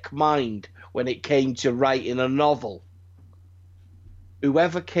sick mind when it came to writing a novel.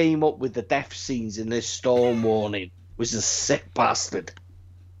 Whoever came up with the death scenes in this Storm Warning was a sick bastard,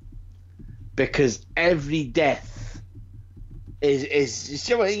 because every death is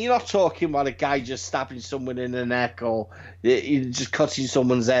you're not talking about a guy just stabbing someone in the neck or just cutting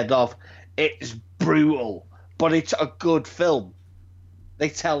someone's head off. It's brutal, but it's a good film. They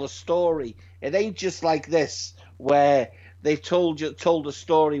tell a story. It ain't just like this where they've told a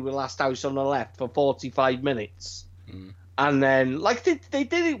story with Last House on the Left for 45 minutes, and then like they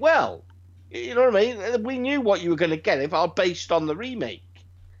did it well. You know what I mean? We knew what you were going to get if it based on the remake.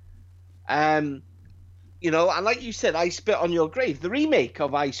 You know, and like you said, I Spit on Your Grave. The remake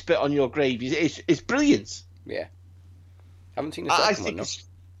of I Spit on Your Grave is brilliant. Yeah. I haven't seen the second one, no.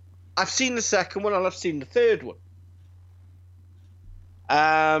 I've seen the second one and I've seen the third one.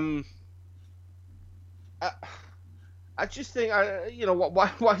 I just think, you know,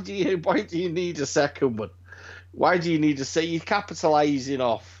 why do you need a second one? Why do you need to say you're capitalising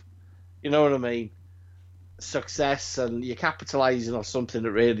off, you know what I mean, success, and you're capitalising off something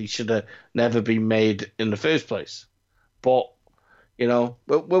that really should have never been made in the first place. But you know,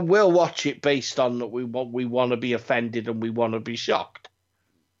 we'll watch it based on that we want to be offended and we want to be shocked.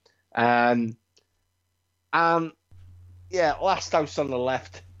 Yeah, Last House on the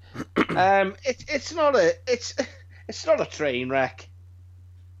Left. It's not a train wreck.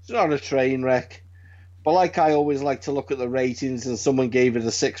 It's not a train wreck. But like I always like to look at the ratings, and someone gave it a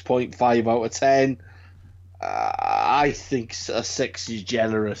 6.5 out of 10. I think a 6 is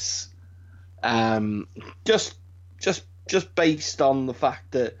generous. Just based on the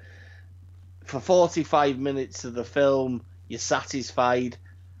fact that for 45 minutes of the film, you're satisfied.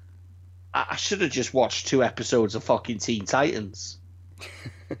 I should have just watched 2 episodes of fucking Teen Titans.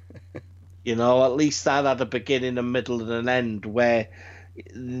 You know, at least that had a beginning, a middle, and an end, where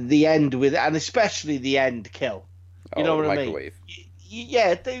the end with, and especially the end kill. You know what microwave. I mean?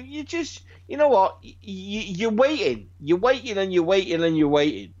 Yeah, you just, you know what? You're waiting, and you're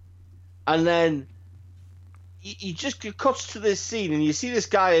waiting, and then he just cuts to this scene, and you see this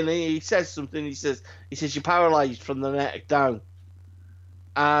guy, and he says something. He says you're paralyzed from the neck down,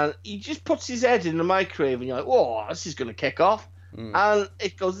 and he just puts his head in the microwave, and you're like, whoa, this is gonna kick off. And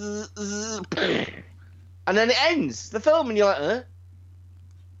it goes, and then it ends the film, and you're like, huh?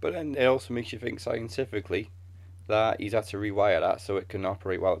 But then it also makes you think scientifically that he's had to rewire that so it can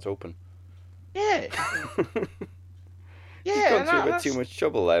operate while it's open. Yeah. You've gone through a bit too much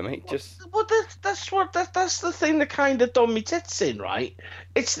trouble there, mate. Well, that's the thing that kind of done me tits in, right?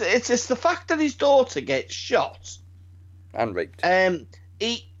 It's the fact that his daughter gets shot and raped.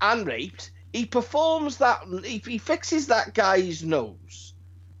 He performs that. He fixes that guy's nose.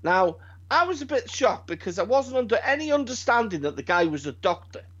 Now, I was a bit shocked because I wasn't under any understanding that the guy was a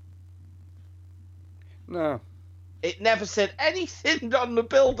doctor. No. It never said anything on the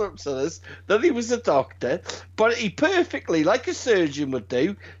build-up to this that he was a doctor, but he perfectly, like a surgeon would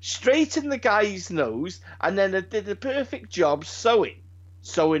do, straightened the guy's nose and then it did a perfect job sewing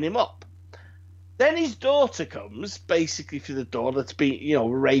him up. Then his daughter comes, basically through the door, that's been, you know,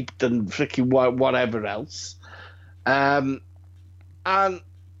 raped and freaking whatever else. And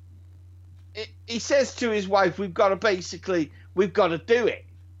he says to his wife, we've got to do it.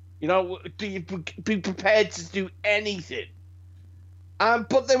 You know, do you be prepared to do anything?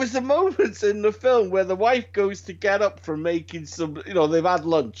 But there was a moment in the film where the wife goes to get up from making some, they've had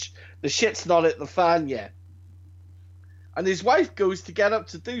lunch. The shit's not hit the fan yet. And his wife goes to get up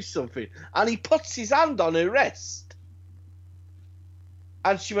to do something. And he puts his hand on her wrist.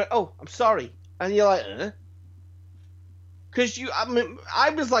 And she went, oh, I'm sorry. And you're like, huh? Because I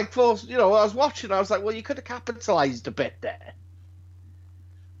was like, I was watching, I was like, well, you could have capitalized a bit there.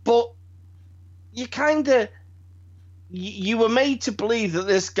 But you kind of, you were made to believe that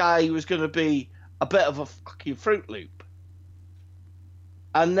this guy was going to be a bit of a fucking Fruit Loop.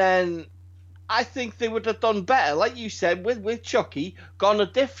 And then I think they would have done better, like you said, with Chucky, gone a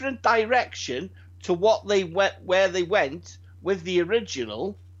different direction to what they went, where they went with the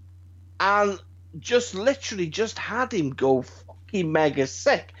original, and just literally just had him go fucking mega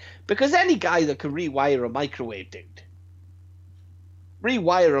sick. Because any guy that can rewire a microwave, dude,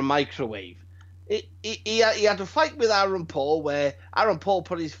 he had a fight with Aaron Paul where Aaron Paul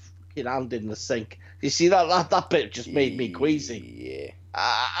put his fucking hand in the sink. You see that bit just made me queasy. Yeah.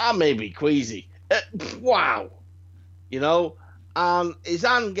 I made me queasy. Wow. His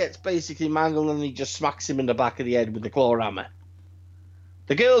hand gets basically mangled and he just smacks him in the back of the head with the claw hammer.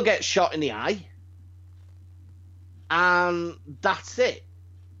 The girl gets shot in the eye. And that's it.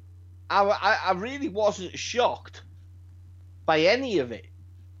 I really wasn't shocked by any of it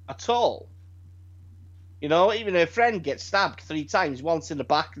at all. Even her friend gets stabbed 3 times, once in the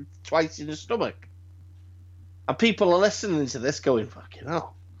back and twice in the stomach. And people are listening to this going, fucking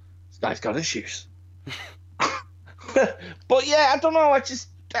hell, this guy's got issues. But yeah, I don't know, I just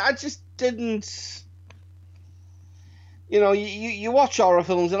didn't... You watch horror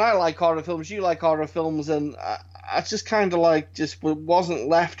films, and I like horror films, you like horror films, and I just kind of just wasn't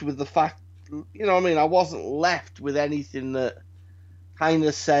left with the fact, I wasn't left with anything that kind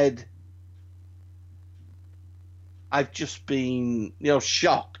of said, I've just been,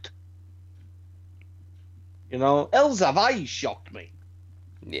 shocked. Hills Have Eyes shocked me.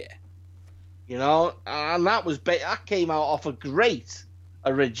 Yeah. And that came out off a great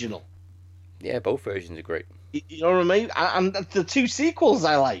original. Yeah, both versions are great. You know what I mean? And the 2 sequels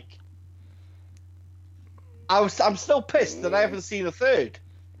I like. I'm still pissed that I haven't seen a third.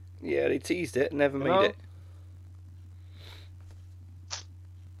 Yeah, they teased it, never made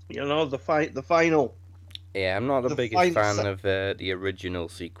it. The final. Yeah, I'm not the biggest fan of the original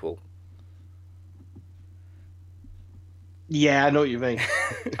sequel. Yeah, I know what you mean.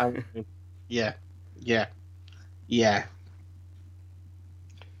 Yeah.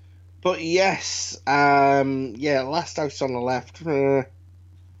 But yes, Last House on the Left.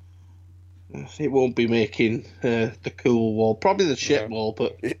 It won't be making the cool wall. Probably the shit wall,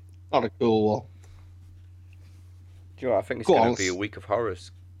 but not a cool wall. Do you know what? I think it's going to be a week of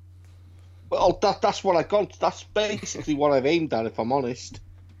horrors. Well, that's what I got. That's basically what I've aimed at, if I'm honest.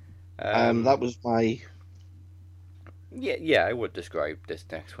 That was my... Yeah, I would describe this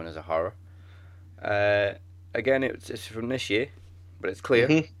next one as a horror. Again, it's from this year, but it's clear.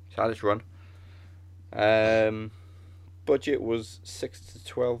 Mm-hmm. It's had its run. Budget was 6 to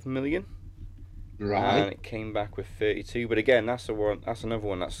 12 million. Right. And it came back with 32. But again, that's another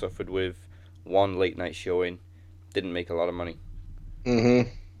one that suffered with one late night showing. Didn't make a lot of money. Mm-hmm.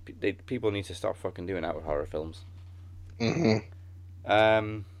 People need to stop fucking doing that with horror films.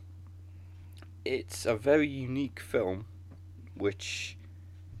 Mm-hmm. It's a very unique film, which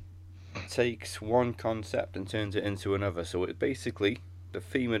takes one concept and turns it into another. So it basically, the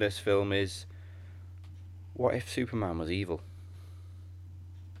theme of this film is, what if Superman was evil?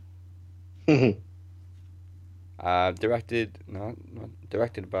 Directed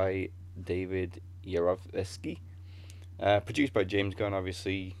by David Yarovesky. Produced by James Gunn,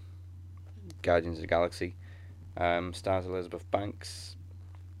 obviously. Guardians of the Galaxy. Stars Elizabeth Banks.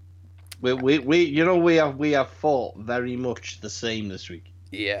 We have thought very much the same this week.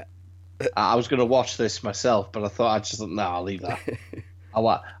 Yeah. I was going to watch this myself, but I thought I'll leave that.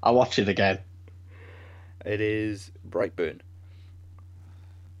 I'll watch it again. It is Brightburn.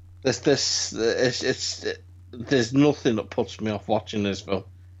 There's nothing that puts me off watching this film.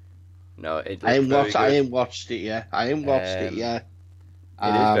 No, I ain't watched it yet. It is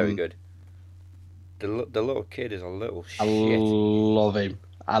very good. The little kid is a little shit.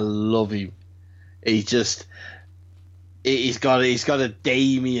 I love him. He's got a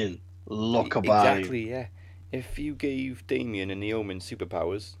Damien look about him. Exactly, yeah. If you gave Damien and the Omen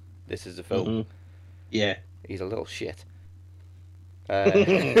superpowers, this is the film. Mm-hmm. Yeah. He's a little shit.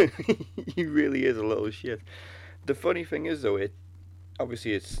 He really is a little shit. The funny thing is, though,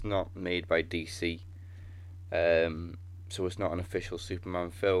 obviously it's not made by DC, so it's not an official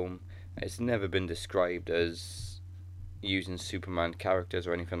Superman film. It's never been described as using Superman characters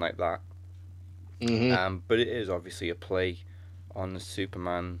or anything like that. But it is obviously a play on the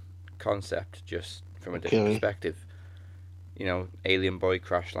Superman concept, just from a different perspective. You know, alien boy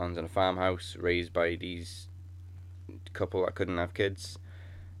crash lands in a farmhouse raised by these couple that couldn't have kids.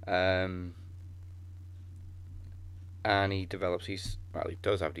 And he develops he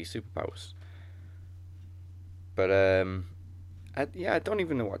does have these superpowers. But I don't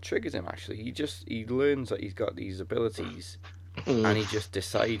even know what triggers him actually. He learns that he's got these abilities, and he just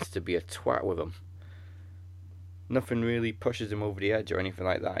decides to be a twat with them. Nothing really pushes him over the edge or anything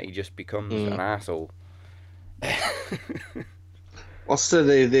like that. He just becomes an asshole. Well, so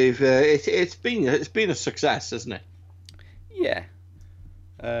it's been a success, hasn't it? Yeah.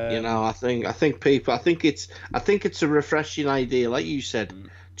 I think it's a refreshing idea, like you said,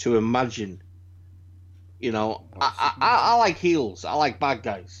 to imagine. I like heels. I like bad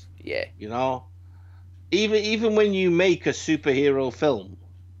guys. Yeah. Even when you make a superhero film,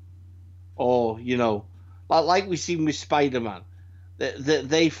 or like we've seen with Spider-Man,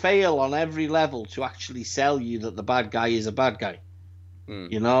 they fail on every level to actually sell you that the bad guy is a bad guy.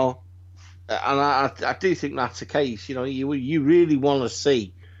 And I do think that's the case. You really want to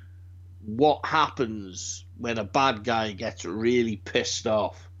see what happens when a bad guy gets really pissed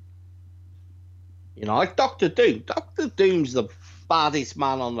off. Like Doctor Doom. Doctor Doom's the baddest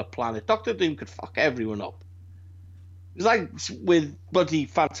man on the planet. Doctor Doom could fuck everyone up. It's like with bloody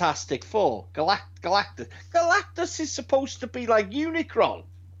Fantastic Four. Galactus. Galactus is supposed to be like Unicron.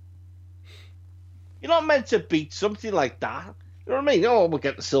 You're not meant to beat something like that. You know what I mean? Oh, we'll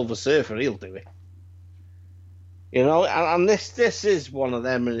get the Silver Surfer. He'll do it. And this is one of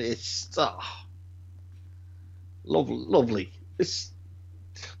them, and it's lovely. It's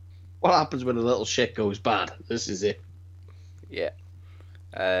what happens when a little shit goes bad. This is it. Yeah.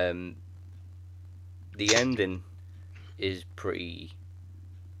 The ending is pretty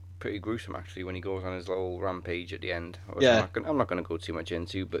gruesome actually when he goes on his little rampage at the end. Yeah. I'm not going to go too much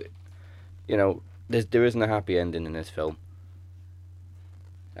into, but there isn't a happy ending in this film.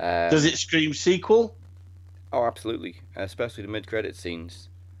 Does it scream sequel? Oh, absolutely, especially the mid-credit scenes.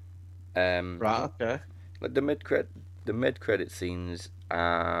 Right. Okay. Like the mid-credit scenes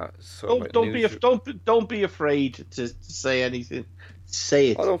are don't be afraid to say anything. Say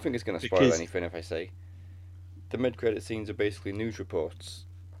it. I don't think it's going to spoil anything if I say. The mid-credit scenes are basically news reports.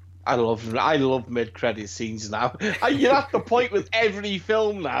 I love mid-credit scenes now. You're at the point with every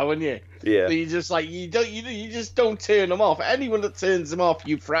film now, aren't you? Yeah. You just you just don't turn them off. Anyone that turns them off,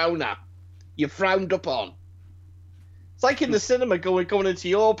 you frown at. You're frowned upon. It's like in the cinema going into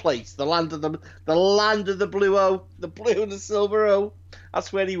your place, the land of the blue O, the blue and the silver O.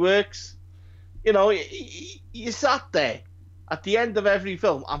 That's where he works. You sat there at the end of every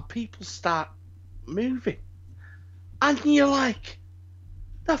film, and people start moving, and you're like,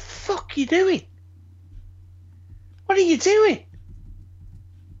 "The fuck you doing? What are you doing?"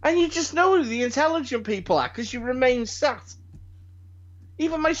 And you just know who the intelligent people are because you remain sat.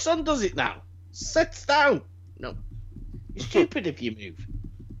 Even my son does it now. Sits down. No. You're stupid if you move.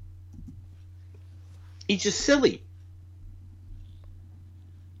 He's just silly.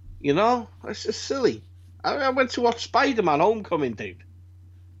 It's just silly. I went to watch Spider-Man Homecoming, dude.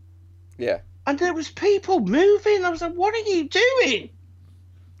 Yeah. And there was people moving. I was like, what are you doing?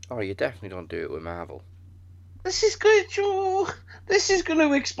 Oh, you definitely don't do it with Marvel. This is good, Joe. This is going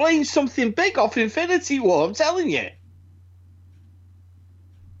to explain something big off Infinity War, I'm telling you.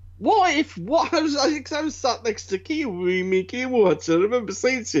 I was sat next to Kia once, and I remember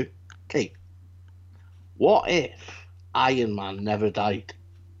saying to him, okay, what if Iron Man never died?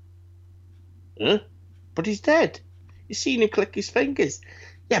 Huh? But he's dead. You've seen him click his fingers.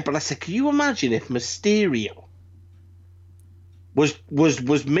 Yeah, but I said, can you imagine if Mysterio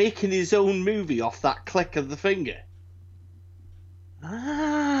was making his own movie off that click of the finger?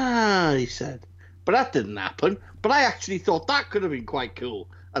 He said. But that didn't happen. But I actually thought that could have been quite cool.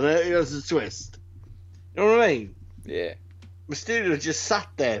 And it was a twist. You know what I mean? Yeah. Mysterio just sat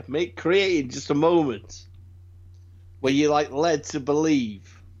there, creating just a moment where you're led to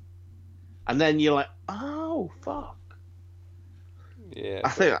believe. And then you're like, oh, fuck. Yeah.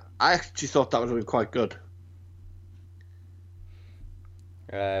 I actually thought that would have been quite good.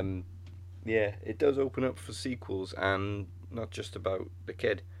 Yeah, it does open up for sequels, and not just about the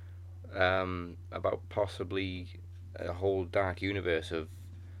kid. About possibly a whole dark universe of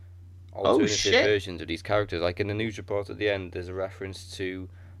alternative versions of these characters. Like in the news report at the end, there's a reference to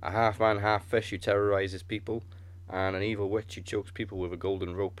a half man, half fish who terrorizes people, and an evil witch who chokes people with a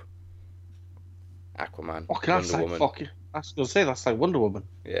golden rope. Aquaman. Okay, that's Wonder like Woman. fucking. I was gonna say that's like Wonder Woman.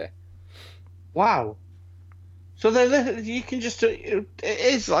 Yeah. Wow. So then you can just. It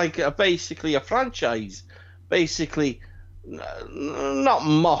is like basically a franchise, basically, not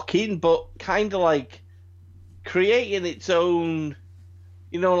mocking, but kind of like creating its own,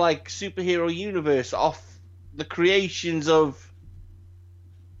 like superhero universe off the creations of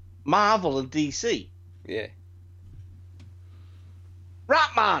Marvel and DC. Yeah.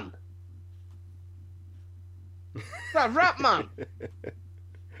 Ratman. Ratman.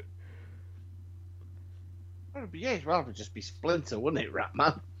 Yeah, well, it would just be Splinter, wouldn't it,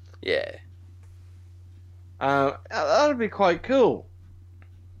 Ratman? Yeah. That'd be quite cool.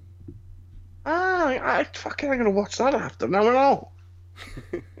 I'm gonna watch that after now and all.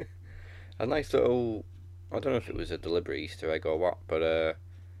 A nice little. I don't know if it was a deliberate Easter egg or what, but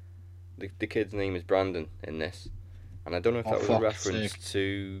the kid's name is Brandon in this, and I don't know if that was a reference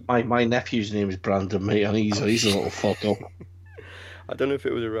to. My nephew's name is Brandon, mate, and he's a little fuck up. I don't know if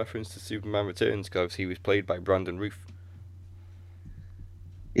it was a reference to Superman Returns because he was played by Brandon Routh.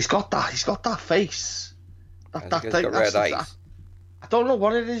 He's got that face. He's got red eyes. I don't know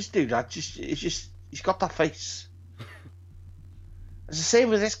what it is, dude. He's got that face. It's the same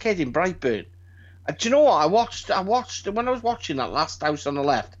with this kid in Brightburn. Do you know what? I watched when I was watching that Last House on the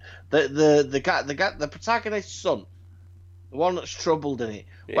Left. The guy, the protagonist's son, the one that's troubled in it.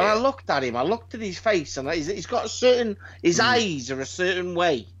 Yeah. When I looked at him, I looked at his face, and he's got his eyes are a certain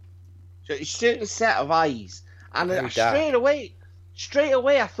way, so it's a certain set of eyes, and straight away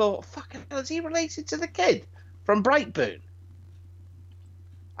I thought, fucking hell, is he related to the kid from Brightburn?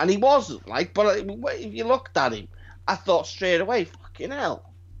 And he wasn't, but if you looked at him, I thought straight away, fucking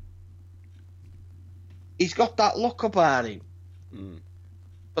hell. He's got that look about him. Mm.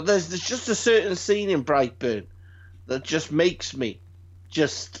 But there's just a certain scene in Brightburn that just makes me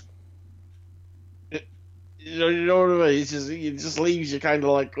just... You know what I mean? It just leaves you kind of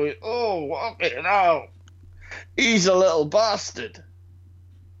like going, oh, fucking hell. He's a little bastard.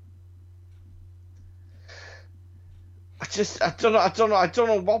 I don't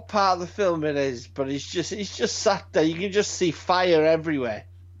know what part of the film it is, but he's just sat there. You can just see fire everywhere,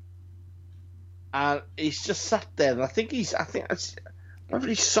 and he's just sat there. And I think he's sucking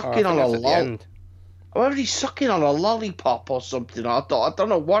on a lollipop. Whether he's sucking on a lollipop or something. I don't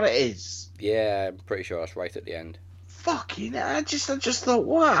know what it is. Yeah, I'm pretty sure that's right at the end. Fucking, I just thought,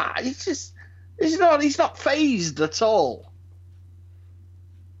 wow, he's not phased at all.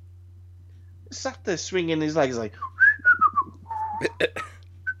 He sat there swinging his legs like.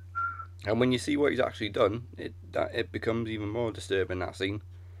 And when you see what he's actually done, it becomes even more disturbing, that scene.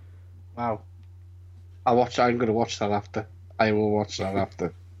 Wow. I'm going to watch that after. I will watch that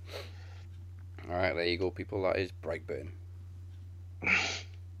after. Alright, there you go, people. That is Brightburn.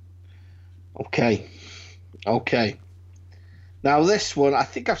 Okay. Now this one, I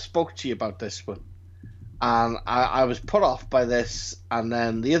think I've spoke to you about this one. And I was put off by this. And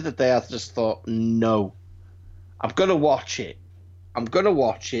then the other day I just thought, no. I'm going to watch it.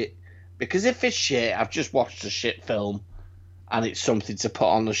 Because if it's shit, I've just watched a shit film. And it's something to put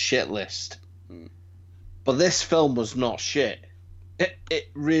on the shit list. Mm. But this film was not shit. It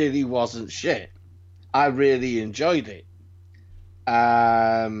really wasn't shit. I really enjoyed it.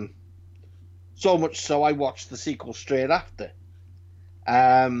 So much so I watched the sequel straight after.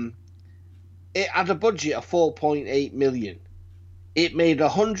 It had a budget of 4.8 million. It made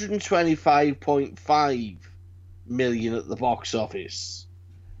 125.5 million at the box office.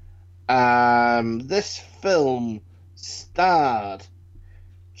 This film starred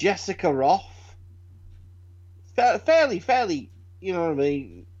Jessica Rothe. Fairly, you know what I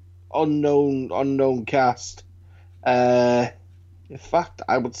mean, unknown cast. In fact,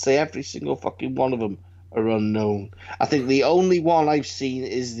 I would say every single fucking one of them are unknown. I think the only one I've seen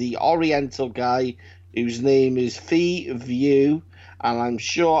is the Oriental guy whose name is Fee View, and I'm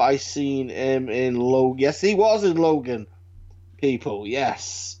sure I seen him in Logan. Yes, he was in Logan, people,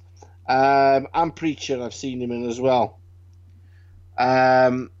 yes. And Preacher, I've seen him in as well.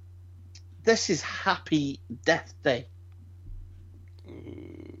 This is Happy Death Day.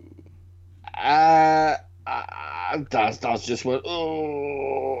 That's just what.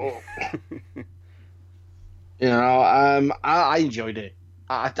 Oh. I enjoyed it.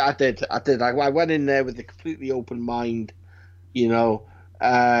 I did. I went in there with a completely open mind. That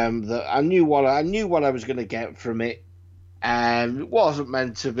I knew what I was going to get from it. It wasn't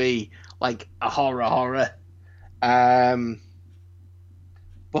meant to be like a horror. But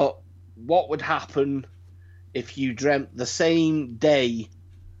what would happen if you dreamt the same day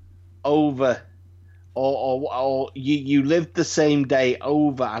over or you live the same day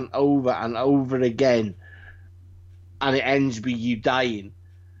over and over and over again, and it ends with you dying,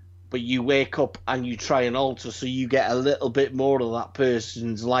 but you wake up and you try and alter so you get a little bit more of that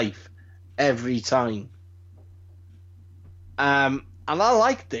person's life every time. And I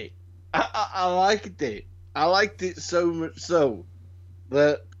liked it. I liked it. I liked it so much so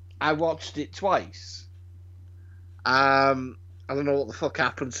that I watched it twice. I don't know what the fuck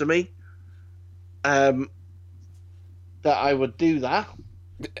happened to me. That I would do that,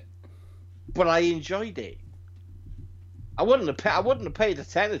 but I enjoyed it. I wouldn't have paid a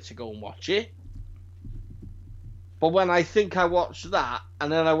tenner to go and watch it. But when I think I watched that,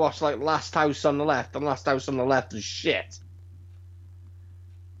 and then I watched like Last House on the Left, and Last House on the Left is shit.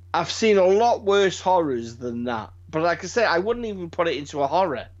 I've seen a lot worse horrors than that. But like I say, I wouldn't even put it into a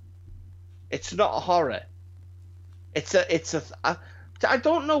horror. It's not a horror. I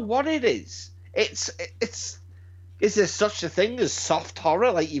don't know what it is. Is there such a thing as soft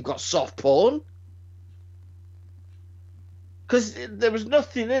horror? Like you've got soft porn? Because there was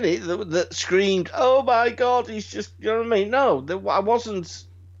nothing in it that screamed, "Oh my God, he's just," you know what I mean? No, I wasn't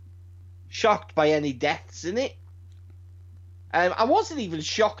shocked by any deaths in it. I wasn't even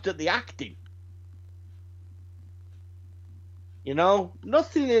shocked at the acting. You know,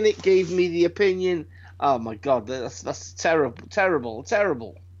 nothing in it gave me the opinion, "Oh my God, that's terrible, terrible,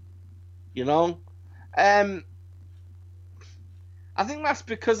 terrible." You know, I think that's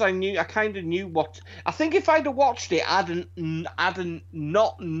because I kind of knew what. I think if I'd have watched it, I'd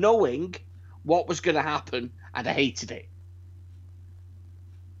not knowing what was going to happen, I'd have hated it.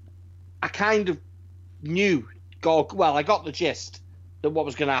 I kind of knew. Well, I got the gist that what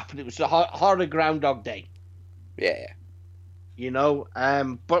was going to happen. It was a horror Groundhog Day. Yeah. You know,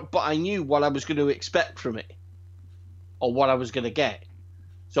 but I knew what I was going to expect from it, or what I was going to get.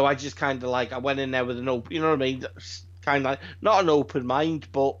 So I just kind of I went in there with an open, you know what I mean? Kind of not an open mind,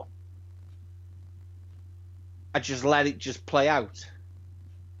 but I just let it just play out.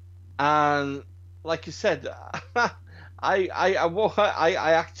 And like I said, I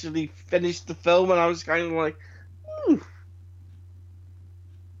actually finished the film, and I was kind of like,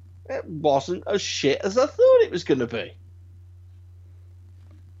 it wasn't as shit as I thought it was going to be.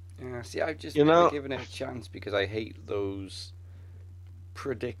 Yeah, see, I've just never given it a chance because I hate those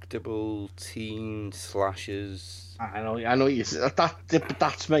predictable teen slashers. I know you said that, but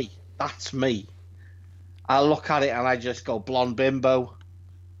that's me. That's me. I look at it and I just go blonde bimbo.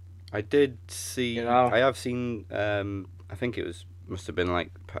 I did see. You know? I have seen. I think must have been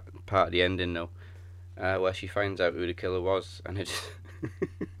like part of the ending though, where she finds out who the killer was, and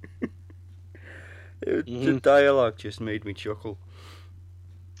the dialogue just made me chuckle.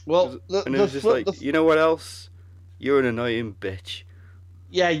 Well, it was just like, you know what else? You're an annoying bitch.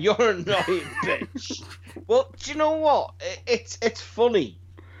 Yeah, you're an annoying bitch. Well, do you know what? It's funny.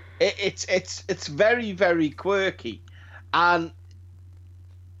 It's very, very quirky, and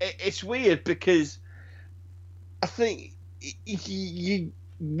it's weird because I think you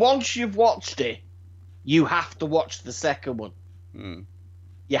once you've watched it, you have to watch the second one.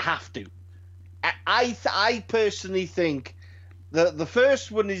 You have to. I personally think that the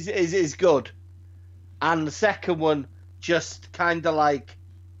first one is good, and the second one just kind of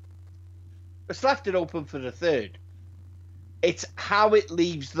it's left it open for the third. It's how it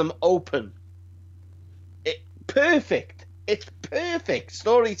leaves them open. Perfect. It's perfect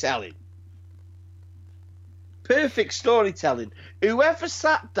storytelling. Perfect storytelling. Whoever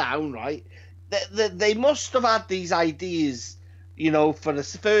sat down, right, they must have had these ideas, you know, for the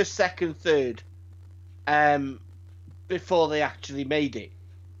first, second, third, before they actually made it.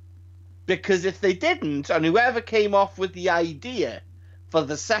 Because if they didn't, and whoever came off with the idea for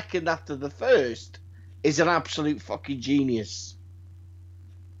the second after the first is an absolute fucking genius.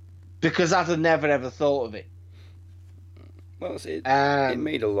 Because I'd have never ever thought of it. Well, it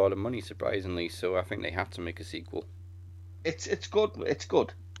made a lot of money, surprisingly, so I think they had to make a sequel. It's good. It's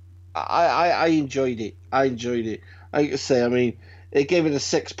good. I enjoyed it. Like I say, I mean, it gave it a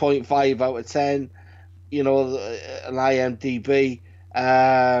 6.5 out of 10. You know, an IMDb.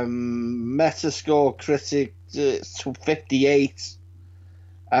 Metascore critic 58.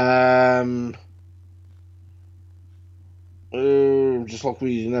 Just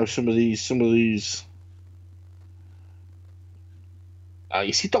reading now some of these.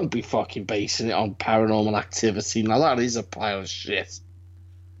 You see, don't be fucking basing it on Paranormal Activity. Now that is a pile of shit.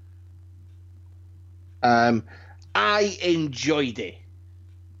 I enjoyed it.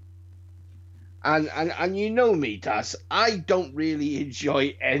 And you know me, Daz, I don't really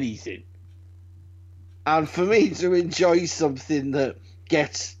enjoy anything. And for me to enjoy something that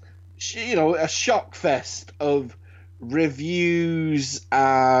gets a shock fest of reviews.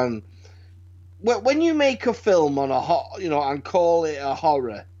 And when you make a film on and call it a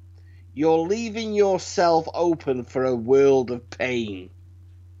horror, you're leaving yourself open for a world of pain,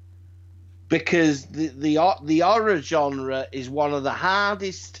 because the horror genre is one of the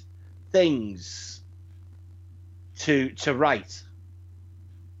hardest things to write.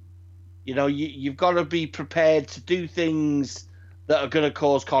 You've got to be prepared to do things that are going to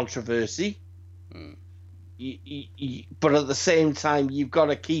cause controversy. But at the same time, you've got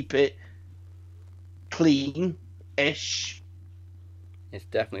to keep it clean-ish. It's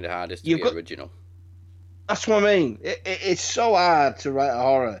definitely the hardest to be original. That's what I mean. It's so hard to write a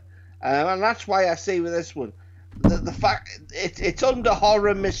horror. And that's why I say with this one, the fact it's under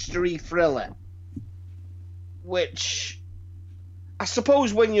horror, mystery, thriller. Which, I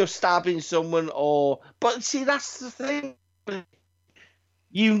suppose when you're stabbing someone but see, that's the thing.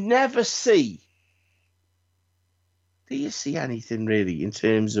 You never see. Do you see anything really in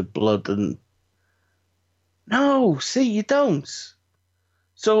terms of blood and... No, see, you don't.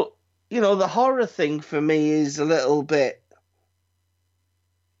 So, the horror thing for me is a little bit...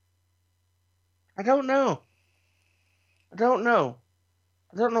 I don't know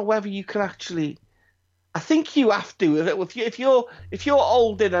whether you can actually... I think you have to. If you're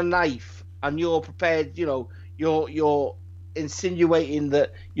holding a knife and you're prepared, you're insinuating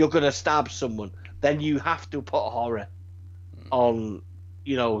that you're going to stab someone, then you have to put horror on,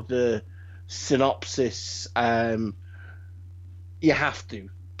 the synopsis. You have to.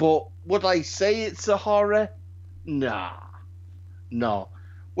 But would I say it's a horror? Nah. No.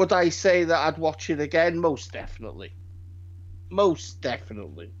 Would I say that I'd watch it again? Most definitely. Like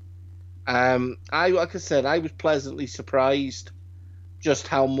I said, I was pleasantly surprised just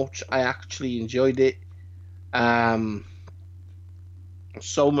how much I actually enjoyed it.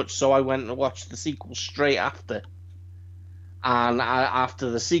 So much so I went and watched the sequel straight after. And after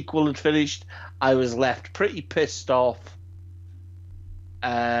the sequel had finished, I was left pretty pissed off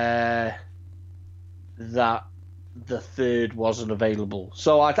that the third wasn't available.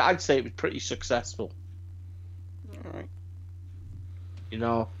 So I'd say it was pretty successful. All right.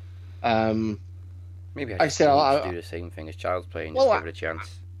 Maybe I should do the same thing as Child's Play and just give it a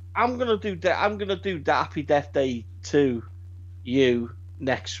chance. I'm gonna do that. I'm gonna do the Happy Death Day 2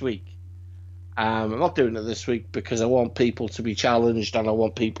 next week. I'm not doing it this week because I want people to be challenged and I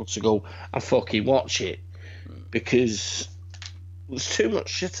want people to go and fucking watch it, because there's too much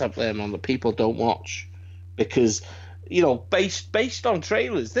shit out there, man, that people don't watch. Because based on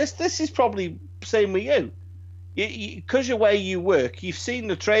trailers, this is probably the same with you. Because of where you work, you've seen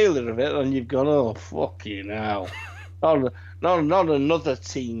the trailer of it and you've gone, oh, fucking hell. not another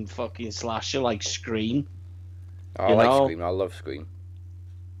teen fucking slasher like Scream. I like Scream. I love Scream.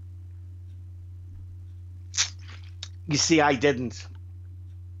 You see, I didn't.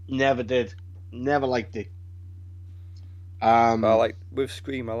 Never did. Never liked it. With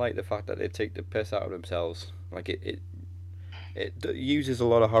Scream, I like the fact that they take the piss out of themselves. Like it uses a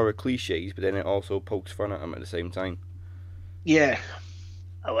lot of horror cliches, but then it also pokes fun at them at the same time. Yeah.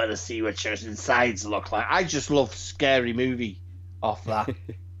 I want to see what your insides look like. I just love Scary Movie off that.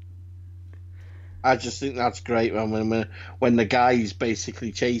 I just think that's great, man. When the guy's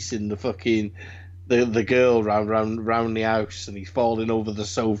basically chasing the fucking the girl round the house and he's falling over the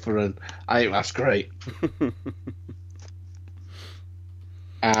sofa, and I think that's great.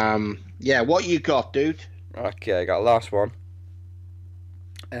 Yeah, what you got, dude? Okay, I got a last one.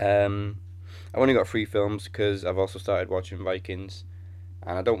 I've only got 3 films because I've also started watching Vikings,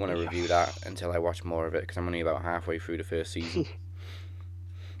 and I don't want to review that until I watch more of it because I'm only about halfway through the first season.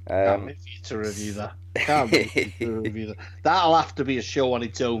 Can't wait for you to review that. Can't wait for you to review that. That'll have to be a show on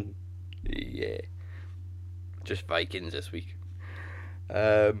its own. Yeah. Just Vikings this week.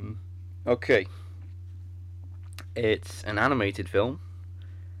 Okay. It's an animated film.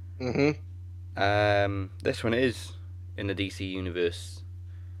 This one is in the DC universe,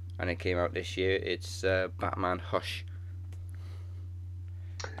 and it came out this year. It's Batman Hush.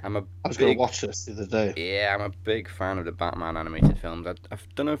 I was going to watch this the other day. Yeah, I'm a big fan of the Batman animated films. I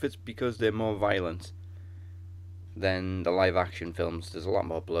don't know if it's because they're more violent than the live action films. There's a lot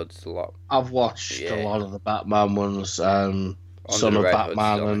more blood. There's a lot. I've watched a lot of the Batman ones. Son of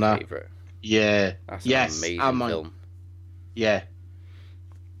Batman and that. Favorite. Yeah. That's an amazing film. Yeah.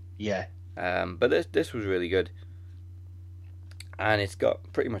 But this was really good. And it's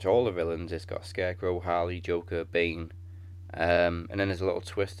got pretty much all the villains. It's got Scarecrow, Harley, Joker, Bane. And then there's a little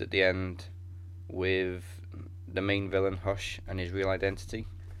twist at the end with the main villain, Hush, and his real identity.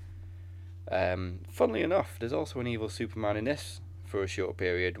 Funnily enough, there's also an evil Superman in this for a short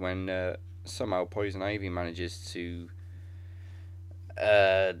period when somehow Poison Ivy manages to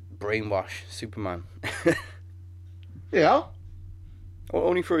brainwash Superman. Yeah.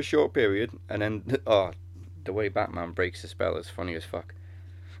 Only for a short period, and then the way Batman breaks the spell is funny as fuck.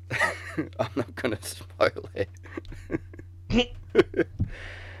 I'm not gonna spoil it.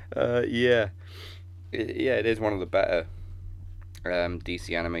 Yeah, it is one of the better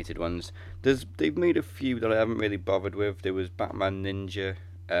DC animated ones. They've made a few that I haven't really bothered with. There was Batman Ninja,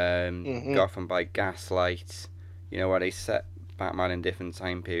 Gotham by Gaslight. You know, where they set Batman in different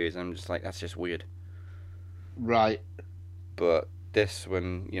time periods. I'm just like, that's just weird. Right. But this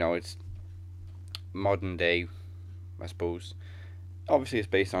one, you know, it's modern day, I suppose. Obviously, it's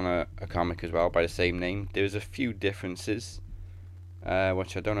based on a comic as well by the same name. There's a few differences,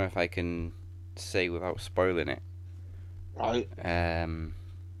 which I don't know if I can say without spoiling it. Right.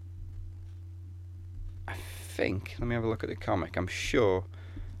 I think, let me have a look at the comic. I'm sure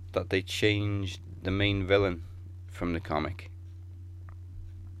that they changed the main villain from the comic.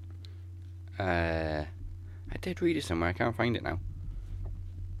 I did read it somewhere, I can't find it now.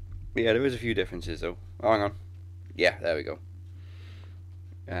 But yeah, there is a few differences though. Oh, hang on. Yeah, there we go.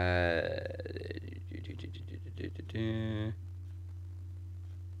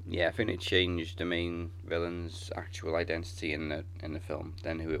 Yeah, I think it changed the main villain's actual identity in the film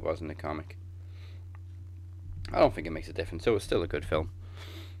than who it was in the comic. I don't think it makes a difference, so it's still a good film.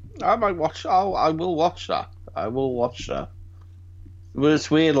 I might watch. I will watch that. I will watch that. But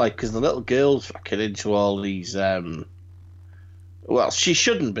it's weird, like, because the little girl's fucking into all these. Well, she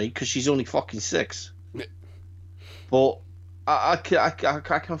shouldn't be, because she's only fucking 6. But I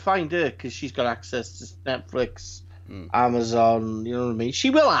can find her because she's got access to Netflix, Amazon. You know what I mean? She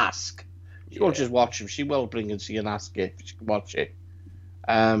will ask. She won't just watch them. She will bring it to you and ask if she can watch it.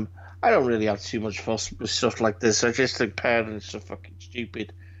 I don't really have too much fuss with stuff like this. I just think parents are fucking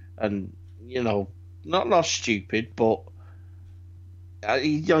stupid, and you know, not stupid, but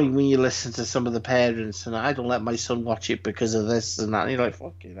you know, when you listen to some of the parents, and I don't let my son watch it because of this and that, and you're like,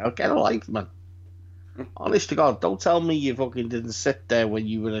 fucking hell, get a life, man. Honest to God, don't tell me you fucking didn't sit there when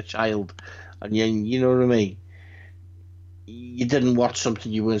you were a child, and you know what I mean. You didn't watch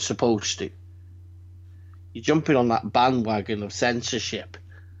something you weren't supposed to. You're jumping on that bandwagon of censorship.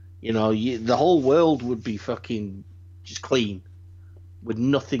 You know, the whole world would be fucking just clean, with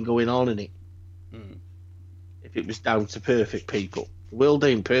nothing going on in it. If it was down to perfect people. The world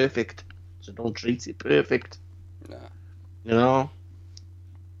ain't perfect, so don't treat it perfect. Nah. You know?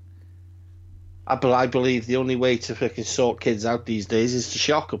 I believe the only way to fucking sort kids out these days is to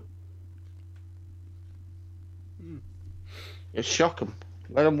shock them. Just shock them.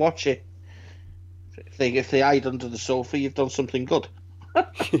 Let them watch it. If they hide under the sofa, you've done something good.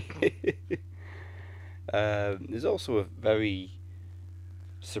 There's also a very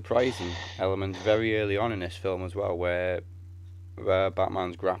surprising element very early on in this film as well, where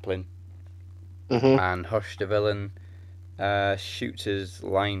Batman's grappling and Hush the villain shoots his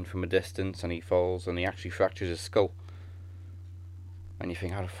line from a distance and he falls and he actually fractures his skull. And you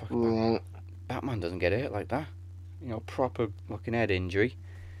think, how the fuck Batman doesn't get hurt like that? You know, proper looking head injury.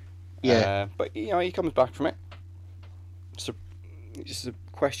 Yeah. But you know, he comes back from it. So it's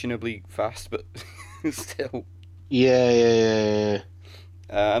questionably fast, but still. Yeah.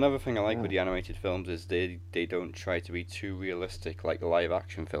 Another thing I like with the animated films is they don't try to be too realistic like the live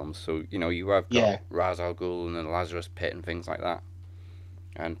action films. So, you know, you have got Ra's al Ghul and the Lazarus Pit and things like that.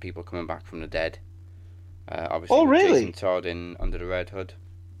 And people coming back from the dead. Obviously, Jason Todd in Under the Red Hood.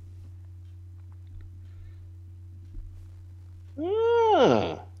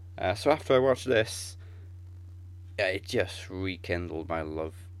 So after I watched this, it just rekindled my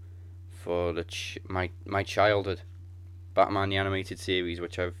love for my childhood. Batman the Animated Series,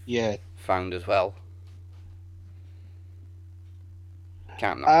 which I've found as well.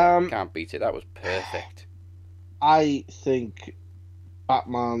 Can't beat it. That was perfect. I think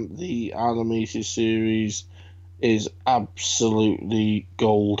Batman the Animated Series is absolutely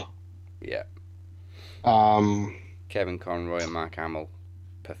gold. Yeah. Kevin Conroy and Mark Hamill,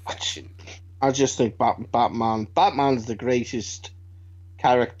 perfection. I just think Batman's the greatest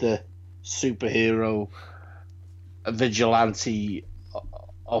character, superhero, vigilante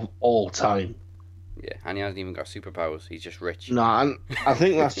of all time. Yeah, and he hasn't even got superpowers. He's just rich. No, and I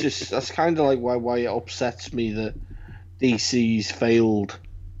think that's kind of like why it upsets me that DC's failed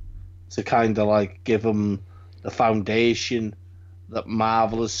to kind of like give him the foundation that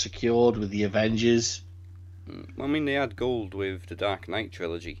Marvel has secured with the Avengers. Well, I mean, they had gold with the Dark Knight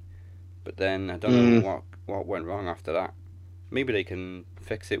trilogy, but then I don't know what went wrong after that. Maybe they can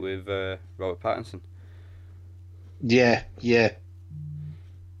fix it with Robert Pattinson. Yeah.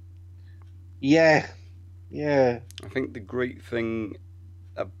 Yeah, yeah. I think the great thing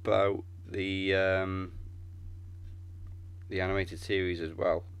about the animated series as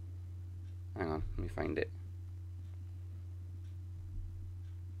well. Hang on, let me find it.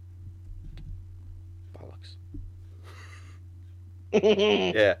 Bollocks.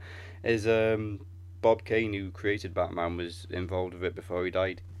 Yeah, is Bob Kane, who created Batman, was involved with it before he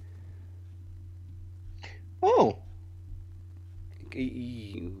died. Oh,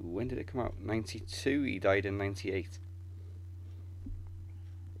 When did it come out? 92. He died in 98.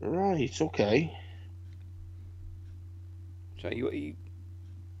 right, okay. So he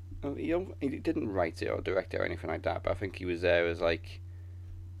didn't write it or direct it or anything like that, but I think he was there as like,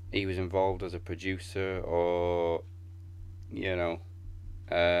 he was involved as a producer or, you know,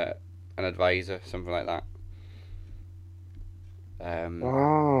 an advisor, something like that.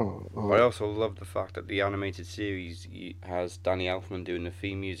 But I also love the fact that the animated series has Danny Elfman doing the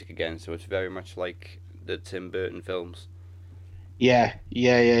theme music again, so it's very much like the Tim Burton films. Yeah.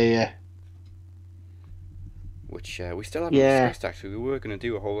 Which we still haven't discussed, actually. We were going to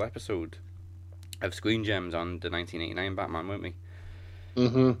do a whole episode of Screen Gems on the 1989 Batman, weren't we?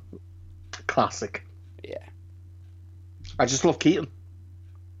 Mm-hmm. Classic. Yeah. I just love Keaton.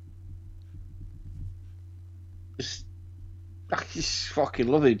 I just fucking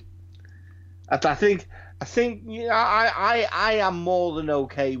love him. I think you know, I am more than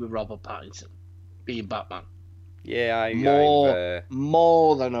okay with Robert Pattinson being Batman. Yeah,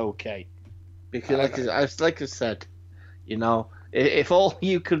 more than okay, because like I said, you know, if all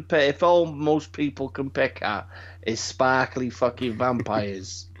most people can pick at is sparkly fucking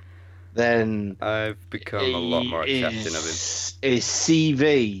vampires, then I've become a lot more accepting of him. His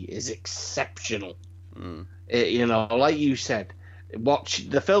CV is exceptional. You know, like you said, watch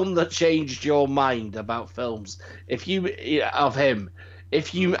the film that changed your mind about films. If you of him,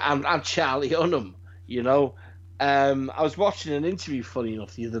 and Charlie Hunnam, you know, I was watching an interview, funny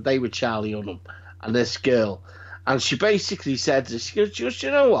enough, the other day with Charlie Hunnam and this girl, and she basically said, she goes,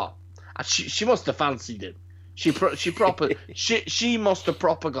 you know what? And she must have fancied him. She must have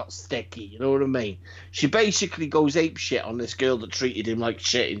proper got sticky. You know what I mean? She basically goes ape shit on this girl that treated him like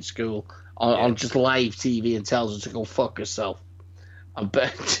shit in school on just live TV and tells her to go fuck herself. And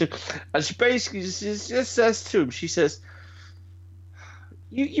she basically just says to him, she says,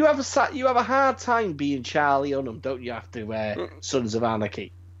 "You have a hard time being Charlie Hunnam, don't you? After Sons of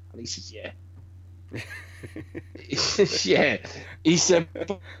Anarchy." And he says, "Yeah." Yeah, he said,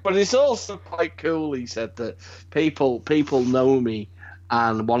 but it's also quite cool. He said that people know me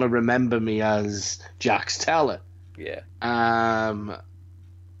and want to remember me as Jax Teller. Yeah.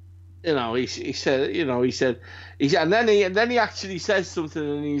 You know, he said, and then he actually says something,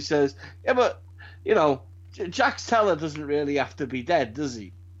 and he says, yeah, but you know, Jax Teller doesn't really have to be dead, does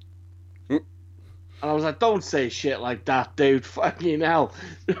he? And I was like, don't say shit like that, dude. Fucking hell.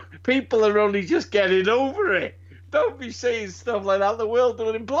 People are only just getting over it. Don't be saying stuff like that. The world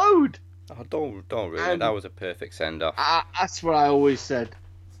will implode. Oh, don't really. That was a perfect send-off. That's what I always said.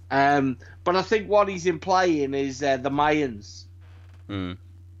 But I think what he's implying is the Mayans.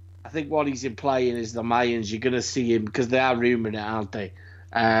 I think what he's implying is the Mayans. You're going to see him, because they are rumouring it, aren't they?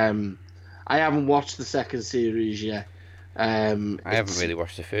 I haven't watched the second series yet. I haven't really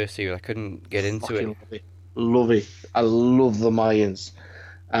watched the first series. I couldn't get into it. Love it. I love the Mayans.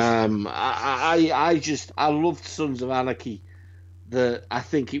 I loved Sons of Anarchy. I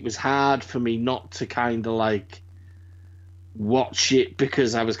think it was hard for me not to kind of like watch it,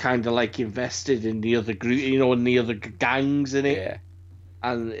 because I was kind of like invested in the other group, you know, and the other gangs in it. Yeah.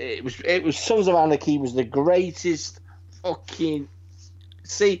 And it was Sons of Anarchy was the greatest fucking.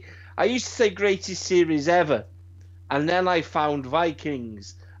 See, I used to say greatest series ever. And then I found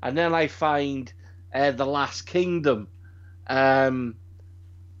Vikings, and then I find The Last Kingdom. There's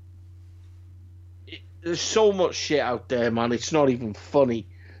so much shit out there, man. It's not even funny.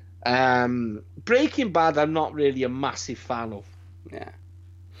 Breaking Bad, I'm not really a massive fan of. Yeah.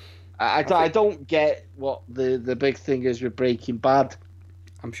 I don't get what the big thing is with Breaking Bad.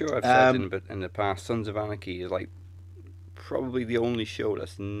 I'm sure I've said in the past, Sons of Anarchy is like probably the only show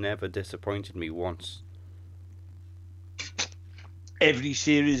that's never disappointed me once. Every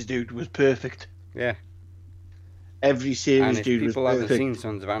series, dude, was perfect. Yeah. Every series, dude, was perfect. If people haven't seen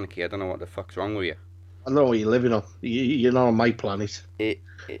Sons of Anarchy, I don't know what the fuck's wrong with you. I don't know what you're living on. You're not on my planet. It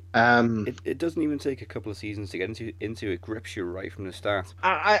doesn't even take a couple of seasons to get into it. Grips you right from the start.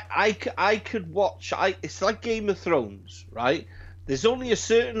 I could watch. It's like Game of Thrones, right? There's only a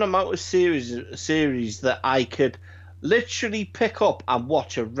certain amount of series that I could literally pick up and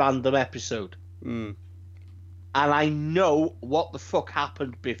watch a random episode. And I know what the fuck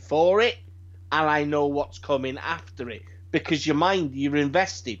happened before it, and I know what's coming after it because you're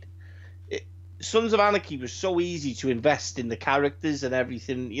invested. Sons of Anarchy was so easy to invest in the characters and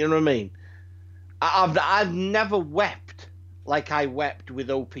everything. You know what I mean? I've never wept like I wept with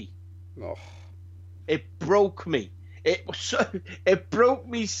Opie. Oh, It broke me. It broke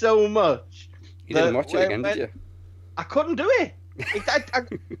me so much. you didn't watch it again, did you? I couldn't do it.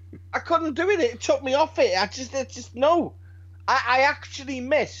 I couldn't do it. It took me off it. I just no. I actually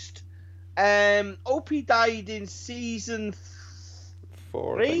missed. Opie died in season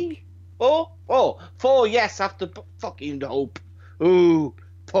 4, I think. 4. Yes, after fucking Hope. Ooh,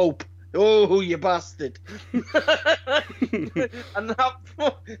 Pope. Oh, you bastard. And that,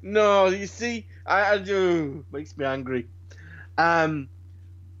 no, you see, I do, makes me angry. You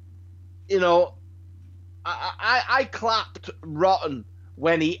know, I clapped rotten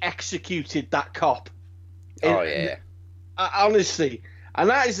when he executed that cop. Oh, yeah. Honestly, and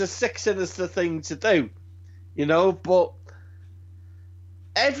that is a sick, sinister thing to do, you know, but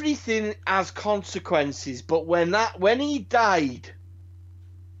everything has consequences, but when he died,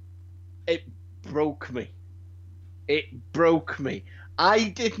 it broke me. It broke me. I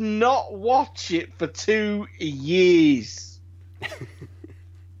did not watch it for 2 years.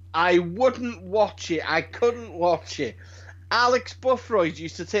 I wouldn't watch it. I couldn't watch it. Alex Buffroyd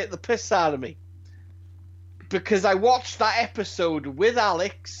used to take the piss out of me because I watched that episode with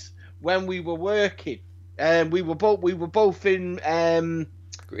Alex when we were working. We were both in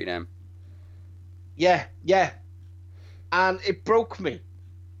Green M. Yeah, and it broke me.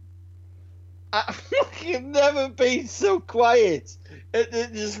 I've never been so quiet.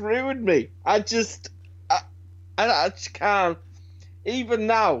 It just ruined me. I just can't. Even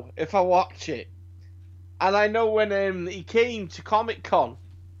now, if I watch it, and I know when he came to Comic Con,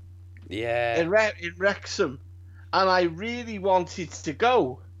 Yeah. in Wrexham, and I really wanted to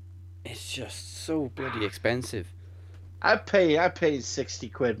go. It's just so bloody expensive. I paid 60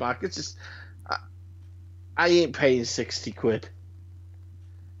 quid, Mark. It's just I ain't paying 60 quid.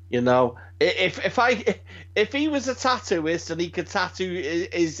 You know, if he was a tattooist and he could tattoo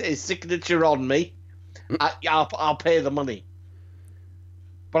his signature on me, I'll pay the money.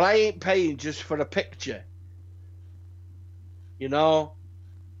 But I ain't paying just for a picture. You know,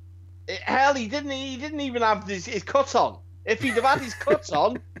 hell, he didn't even have his cut on. If he'd have had his cut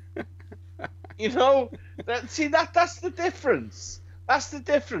on, you know, that's the difference. That's the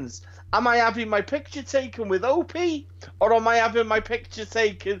difference. Am I having my picture taken with OP, or am I having my picture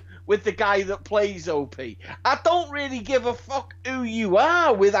taken with the guy that plays OP? I don't really give a fuck who you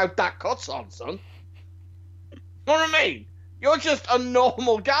are without that cut on, son. You know what I mean? You're just a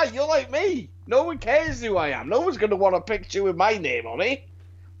normal guy. You're like me. No one cares who I am. No one's going to want a picture with my name on it.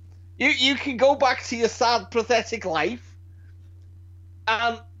 You can go back to your sad, pathetic life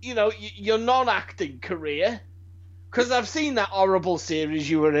and, you know, your non-acting career. Because I've seen that horrible series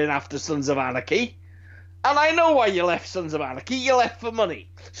you were in after Sons of Anarchy. And I know why you left Sons of Anarchy. You left for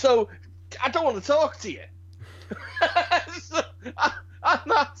money. So, I don't want to talk to you. And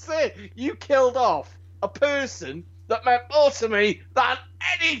that's it. You killed off a person that meant more to me than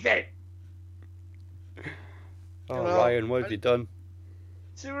anything. Oh, You know, Ryan, what have you done?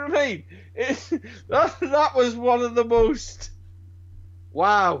 See what I mean? That was one of the most...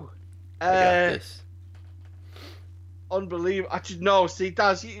 Wow. I got this. Unbelievable. No, see,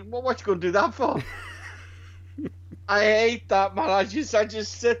 Daz, what you going to do that for? I hate that, man. I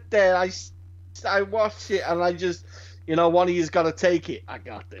just sit there, I watch it, and I just, you know, one of you's got to take it. I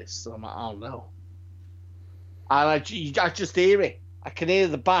got this. So I'm like, oh, no. And I just hear it. I can hear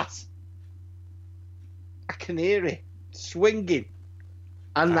the bat. I can hear it swinging.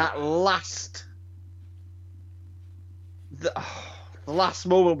 And that last... The last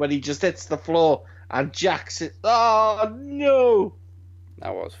moment when he just hits the floor... And jacks it. Oh, no.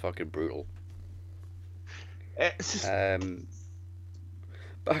 That was fucking brutal. It's just...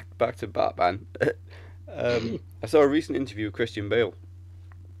 Back to Batman. I saw a recent interview with Christian Bale.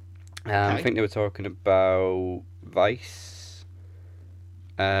 I think they were talking about Vice.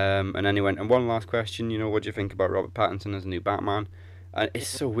 And then he went, and one last question, you know, what do you think about Robert Pattinson as a new Batman? And it's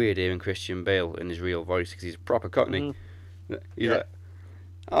so weird hearing Christian Bale in his real voice because he's a proper Cockney. He's like,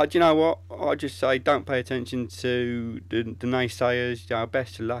 oh, do you know what? I just say don't pay attention to the naysayers. You know,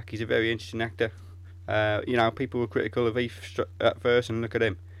 best of luck. He's a very interesting actor. You know, people were critical of Heath at first, and look at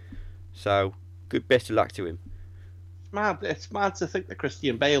him. So, good best of luck to him. It's mad to think that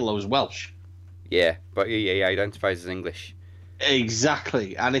Christian Bale was Welsh. Yeah, but he identifies as English.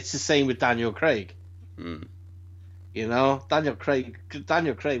 Exactly, and it's the same with Daniel Craig. Mm. You know, Daniel Craig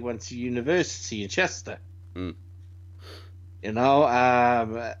went to university in Chester. Mm. You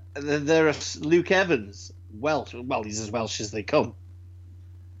know, there is Luke Evans, Welsh. Well, he's as Welsh as they come.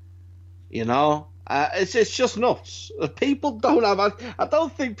 You know, it's just nuts. People don't have. I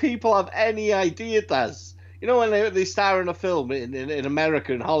don't think people have any idea, Daz. You know, when they star in a film in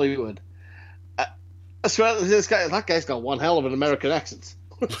America, in Hollywood, I swear that guy's got one hell of an American accent.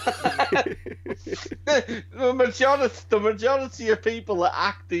 The majority of people that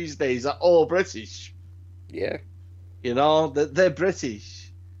act these days are all British. Yeah. You know, they're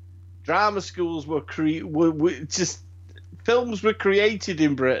British. Drama schools were just films were created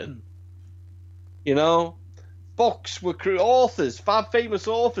in Britain. You know, books were authors, famous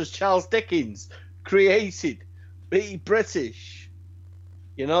authors, Charles Dickens, created, be British.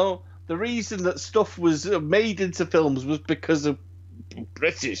 You know, the reason that stuff was made into films was because of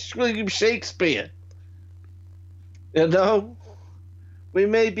British. William Shakespeare. You know, we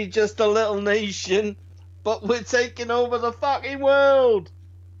may be just a little nation, but we're taking over the fucking world.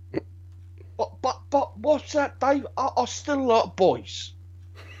 But what's that, Dave? Are still a lot of boys.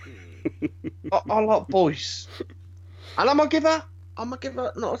 A lot of boys. And I'm gonna give her,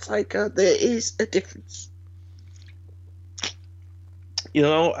 not a taker. There is a difference. You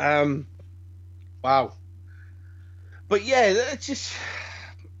know, wow. But yeah, it's just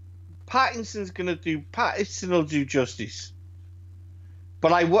Pattinson will do justice.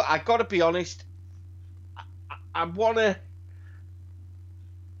 But I gotta be honest. I wanna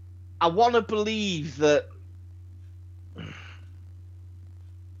believe that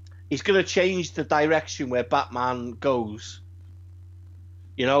he's gonna change the direction where Batman goes.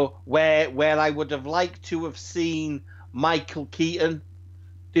 You know, where I would have liked to have seen Michael Keaton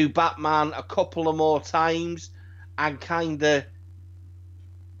do Batman a couple of more times and kind of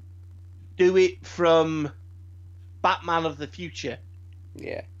do it from Batman of the future.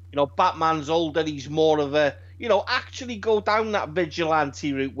 Yeah. You know, Batman's older, he's more of a, you know, actually go down that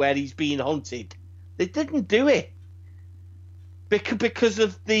vigilante route where he's being hunted. They didn't do it. Because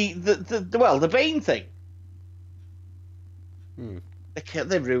of the Bane thing.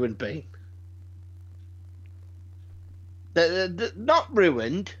 They ruined Bane. Not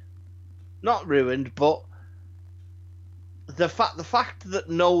ruined, but the fact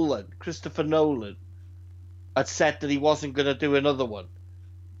that Christopher Nolan, had said that he wasn't going to do another one,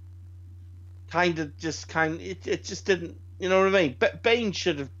 it just didn't, you know what I mean? But Bane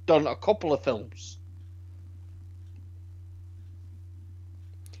should have done a couple of films,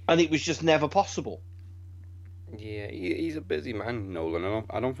 and it was just never possible. Yeah, he's a busy man, Nolan.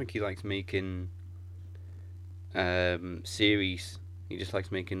 I don't think he likes making series. He just likes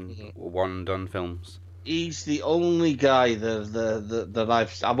making one and done films. He's the only guy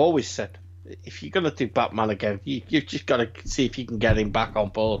that I've always said, if you're gonna do Batman again, you've just got to see if you can get him back on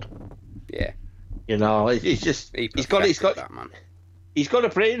board. Yeah, you know, he's got Batman. He's got a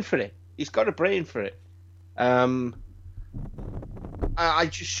brain for it. I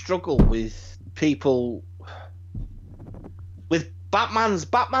just struggle with people with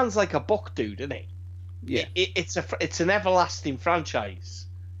Batman's like a book, dude, isn't it? Yeah, it's an everlasting franchise.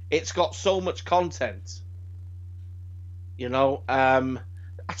 It's got so much content. You know, I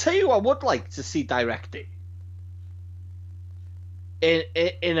tell you, I would like to see directed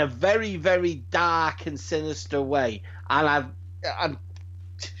in a very, very dark and sinister way, and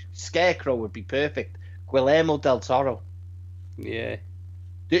Scarecrow would be perfect. Guillermo del Toro. Yeah.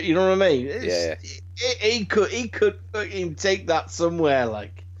 You know what I mean? Yeah. He could fucking take that somewhere,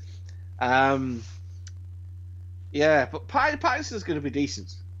 like. Yeah, but Pattinson's going to be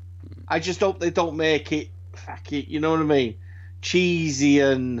decent. I just hope they don't make it, you know what I mean? Cheesy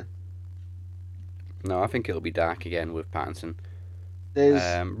and... No, I think it'll be dark again with Pattinson.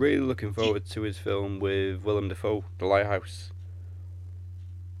 There's... Really looking forward to his film with Willem Dafoe, The Lighthouse.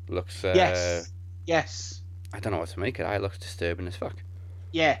 Looks... Yes. I don't know what to make of it. It looks disturbing as fuck.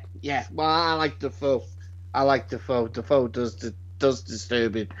 Yeah. Well, I like Dafoe. Dafoe does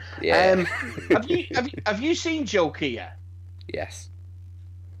disturbing. Yeah. Have you seen Joker yet? Yes.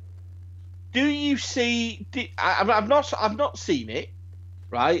 Do you see? I've not seen it,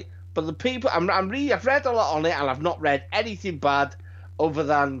 right? But the people I've read a lot on it, and I've not read anything bad other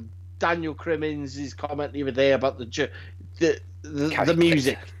than Daniel Crimmins' comment the other day about the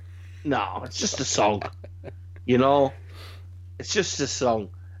music. No, it's just a song. You know, it's just a song.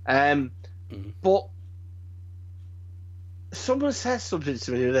 But someone says something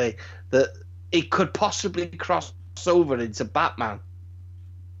to me today that it could possibly cross over into Batman.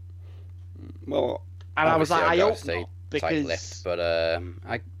 Well, and I was like, I hope not, because tight-lipped, but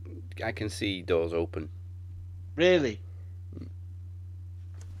I can see doors open. Really?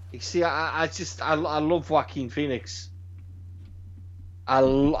 You see, I love Joaquin Phoenix.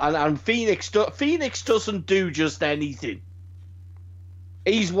 And Phoenix doesn't do just anything.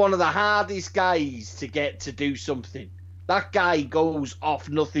 He's one of the hardest guys to get to do something. That guy goes off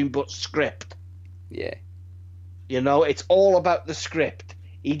nothing but script. Yeah. You know, it's all about the script.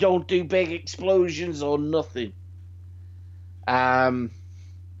 He don't do big explosions or nothing. He's a I'm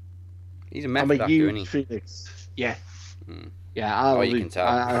method a actor, isn't huge he? Phoenix. Yeah. Hmm. Yeah, I Oh, love you him. can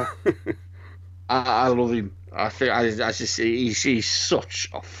tell. I love him. I think I just he's such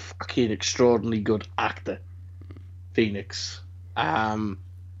a fucking extraordinarily good actor, Phoenix. And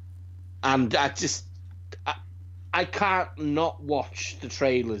I can't not watch the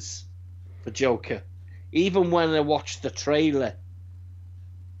trailers for Joker. Even when I watch the trailer,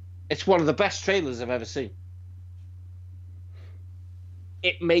 it's one of the best trailers I've ever seen.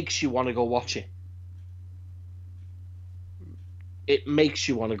 It makes you want to go watch it. It makes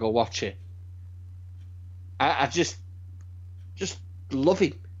you want to go watch it. I just love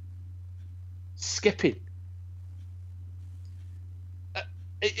him. Skipping.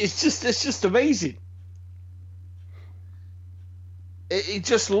 It's just amazing. It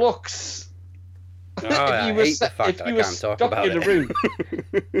just looks. Oh, I hate the fact that I can't talk about in it. a room,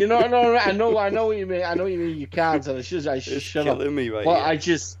 you know, no, I know what you mean. I know what you mean. You can't, and I should It's shut up. killing me right But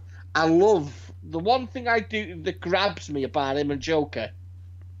here. I love the one thing I do that grabs me about him and Joker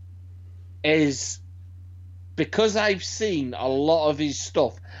is because I've seen a lot of his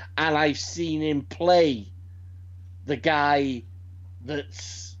stuff and I've seen him play the guy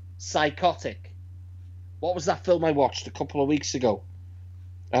that's psychotic. What was that film I watched a couple of weeks ago?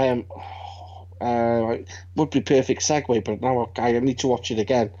 Would be perfect segue, but now I need to watch it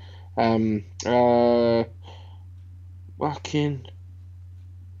again. Fucking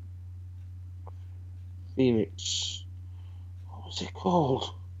Phoenix. What was it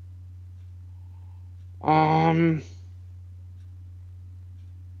called?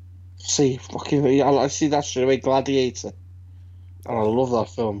 See, fucking, I see that straight away. Gladiator. And I love that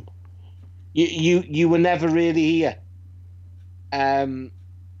film. You were never really here.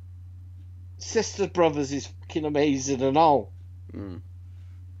 Sister Brothers is fucking amazing and all.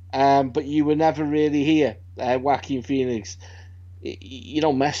 But you were never really here, Joaquin Phoenix. You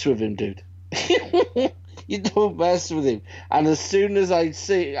don't mess with him, dude. You don't mess with him. And as soon as I'd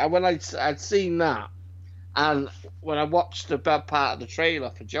seen that, and when I watched the bad part of the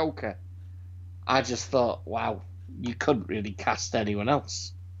trailer for Joker, I just thought, wow, you couldn't really cast anyone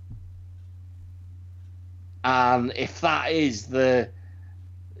else. And if that is you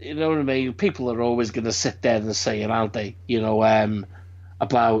know what I mean? People are always going to sit there and say it, aren't they? You know,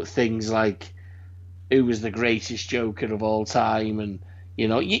 about things like who was the greatest Joker of all time, and you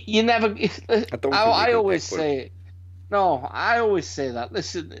know, you never. I always say, no, I always say that.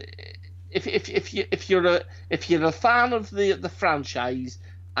 Listen, if you're a fan of the franchise,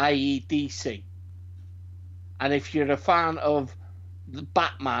 i.e. DC, and if you're a fan of the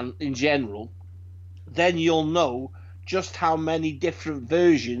Batman in general, then you'll know just how many different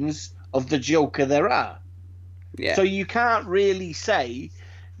versions of the Joker there are. Yeah. So you can't really say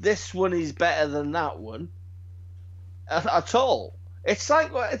this one is better than that one at all. It's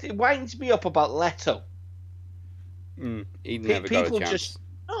like, it winds me up about Leto. He never got a chance.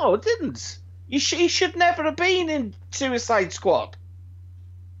 No, it didn't. He should never have been in Suicide Squad.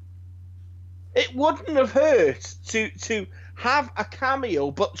 It wouldn't have hurt to have a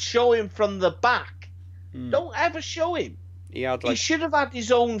cameo, but show him from the back. Don't ever show him. He should have had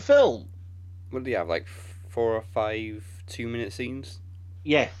his own film. What did he have, like 4 or 5 2-minute scenes?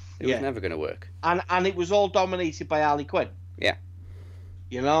 Yeah. It was never going to work. And it was all dominated by Harley Quinn. Yeah.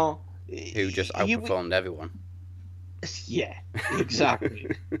 You know? Who just outperformed everyone. Yeah,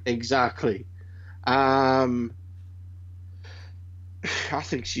 exactly. Exactly. I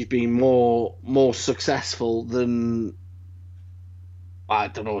think she's been more successful than... I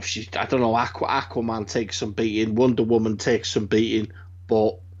don't know. Aquaman takes some beating, Wonder Woman takes some beating,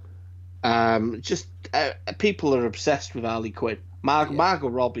 but people are obsessed with Harley Quinn. Margot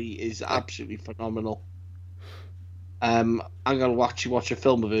Robbie is absolutely phenomenal. I'm gonna watch a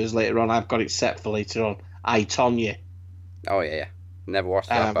film of hers later on. I've got it set for later on. I, Tonya. Oh yeah. Never watched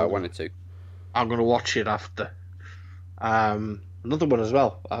that, but I wanted to. I'm gonna watch it after. Another one as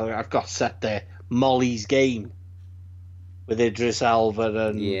well. I've got set there. Molly's Game. With Idris Elba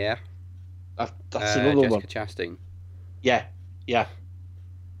and that's another Jessica one. Chastain. Yeah.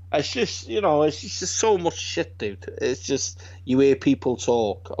 It's just, you know, it's just so much shit, dude. It's just, you hear people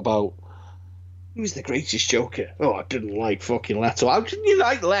talk about who's the greatest Joker. Oh, I didn't like fucking Leto. How can you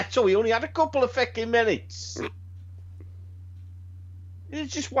like Leto? He only had a couple of fucking minutes. It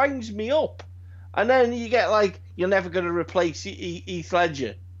just winds me up. And then you get you're never going to replace Heath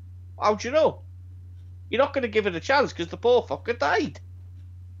Ledger. How do you know? You're not going to give it a chance because the poor fucker died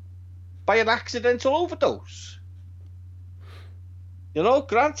by an accidental overdose. You know,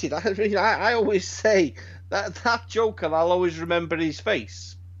 granted, I mean, I always say that Joker, I'll always remember his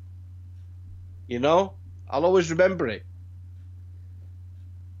face. You know, I'll always remember it.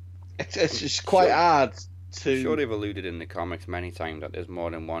 It's just quite hard to. Sure, they've alluded in the comics many times that there's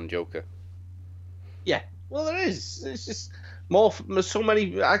more than one Joker. Yeah, well, there is. It's just more. So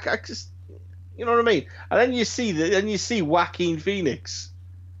many. I just, you know what I mean. And then you see Joaquin Phoenix,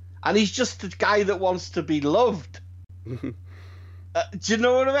 and he's just a guy that wants to be loved. Do you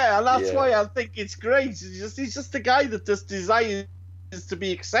know what I mean? And that's why I think it's great. He's just a guy that just desires to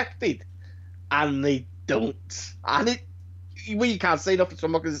be accepted, and they don't. And you can't say nothing, so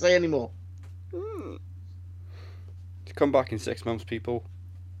I'm not going to say anymore. To come back in 6 months, people,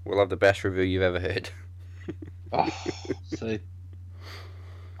 we'll have the best review you've ever heard. Oh, see,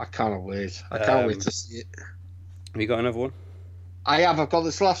 I can't wait. I can't wait to see it. Have you got another one? I have. I've got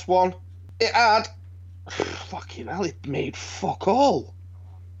this last one. It had. Fucking hell, it made fuck all.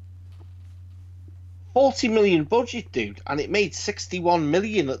 40 million budget, dude, and it made 61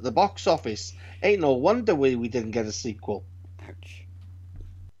 million at the box office. Ain't no wonder we didn't get a sequel. Ouch.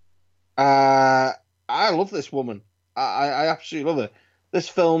 I love this woman. I absolutely love her. This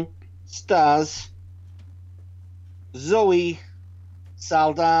film stars Zoe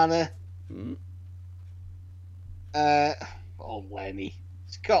Saldana. Lenny.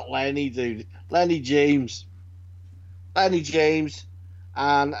 It's got Lenny, dude. Lenny James,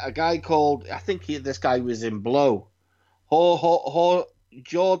 and a guy called, I think this guy was in Blow,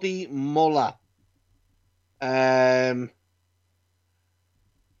 Geordie Muller. He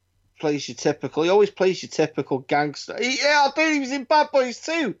always plays your typical gangster. Dude, he was in Bad Boys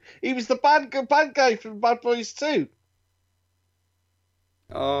 2. He was the bad guy from Bad Boys 2.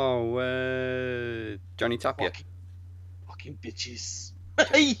 Oh, Johnny Tapia. Fucking bitches.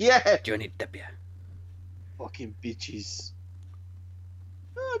 Yeah. Johnny Tapia. Fucking bitches.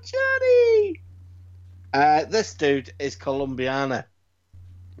 Oh, Johnny. This dude is Colombiana.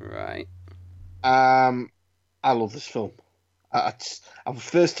 Right. I love this film. The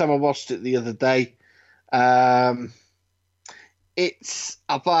first time I watched it the other day. It's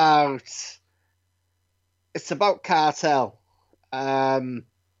about cartel.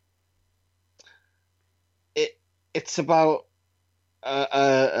 It's about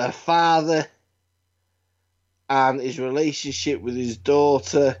a father and his relationship with his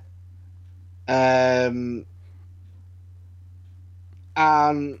daughter, and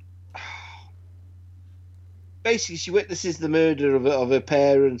basically she witnesses the murder of her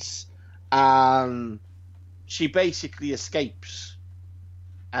parents, and she basically escapes.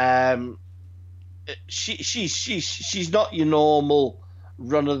 She's not your normal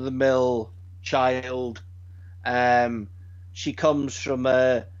run of the mill child. She comes from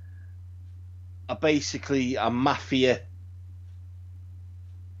basically a mafia.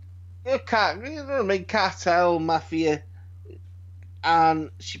 You know what I mean? Cartel mafia,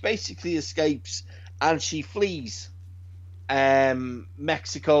 and she basically escapes. And she flees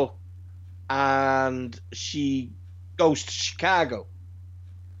Mexico, and she goes to Chicago.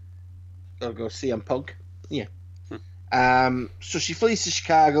 Gotta go CM Punk. Yeah. So she flees to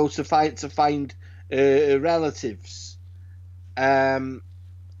Chicago to find her relatives. And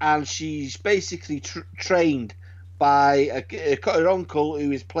she's basically trained by her uncle,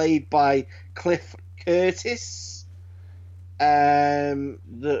 who is played by Cliff Curtis. What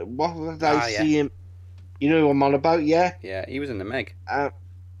did I see him? You know who I'm on about, yeah? Yeah, he was in the Meg.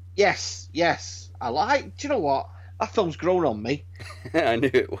 Yes. Do you know what? That film's grown on me. I knew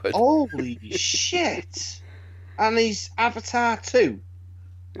it would. Holy shit. And he's Avatar 2,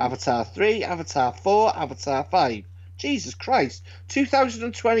 Avatar 3, Avatar 4, Avatar 5. Jesus Christ.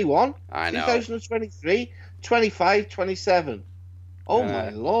 2021, I know. 2023, 25, 27. Oh my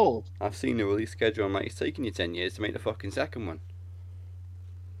lord. I've seen the release schedule. I'm like, it's taking you 10 years to make the fucking second one.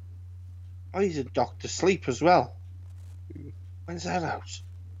 Oh, he's in Doctor Sleep as well. When's that out?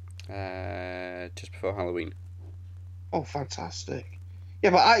 Just before Halloween. Oh, fantastic. Yeah,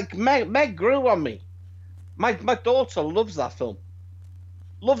 but Meg grew on me. My daughter loves that film.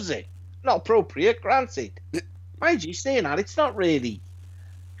 Loves it. Not appropriate, granted. Mind you, saying that, it's not really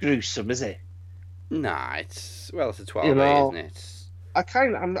gruesome, is it? Nah, it's a 12A, isn't it?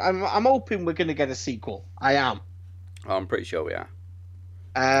 I'm hoping we're going to get a sequel. I am. Oh, I'm pretty sure we are.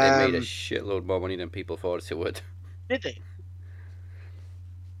 They made a shitload more money than people thought it would. Did they?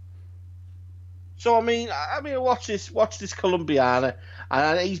 So I mean, watch this Colombiana,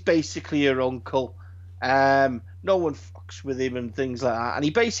 and he's basically her uncle. no one fucks with him and things like that. And he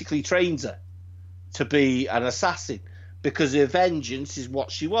basically trains her to be an assassin because her vengeance is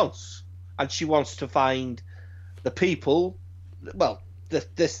what she wants, and she wants to find the people, well,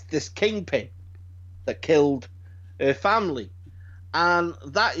 this kingpin that killed her family, and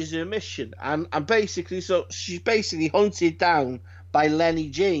that is her mission. And basically, so she's basically hunted down by Lenny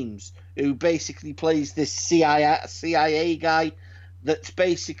James, who basically plays this CIA guy. That's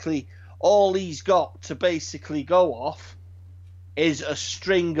basically all he's got to basically go off is a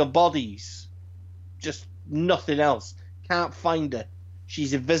string of bodies, just nothing else. Can't find her.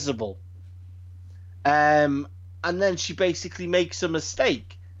 She's invisible. And then she basically makes a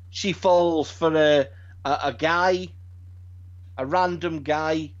mistake. She falls for a guy, a random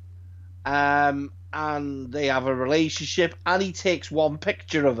guy, and they have a relationship, and he takes one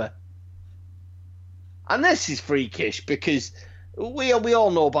picture of her. And this is freakish because we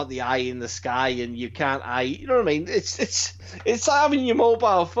all know about the eye in the sky, and you can't you know what I mean? It's having your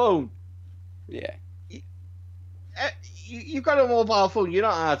mobile phone. Yeah. You've got a mobile phone, you're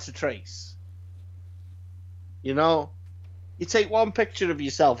not hard to trace. You know? You take one picture of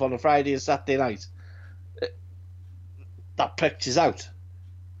yourself on a Friday and Saturday night, that picture's out.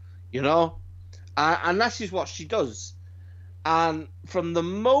 You know? And that's just what she does. And from the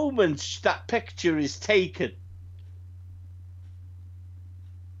moment that picture is taken,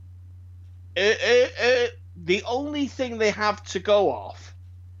 the only thing they have to go off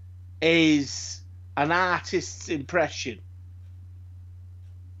is an artist's impression,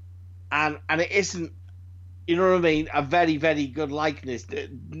 and it isn't, you know what I mean, a very, very good likeness.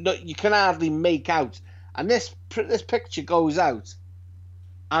 No, you can hardly make out. And this picture goes out,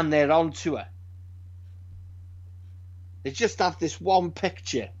 and they're onto her. They just have this one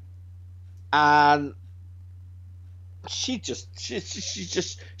picture, and she's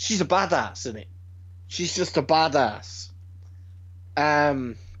a badass, isn't it? She's just a badass.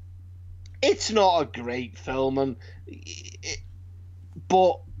 It's not a great film,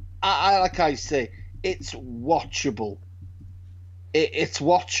 but I like I say, it's watchable. It's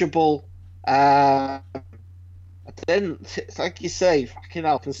watchable. Then, like you say, fucking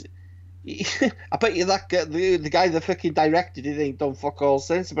hell. I bet you that the guy that fucking directed it ain't done fuck all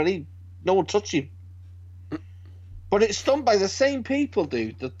since, but no one touched him. But it's done by the same people,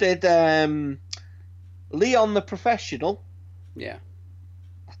 dude, that did Leon the Professional. Yeah.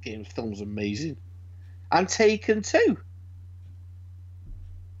 That film's amazing. And Taken 2.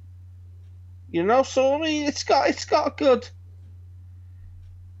 You know, so I mean, it's got a good.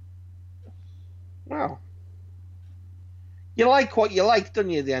 Well, you like what you like, don't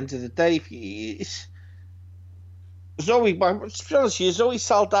you? At the end of the day, Zoe, to be honest, Zoe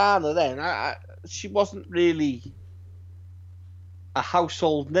Saldana. Then she wasn't really a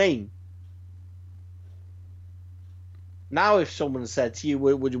household name. Now, if someone said to you,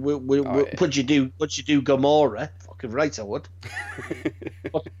 "Would you do Gamora?" Fucking right, I would.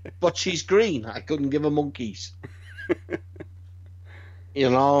 but she's green. I couldn't give a monkeys. You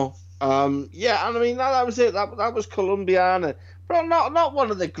know. Yeah, and I mean that was it. That was Columbiana, but not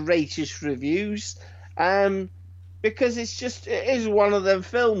one of the greatest reviews. Because it is one of them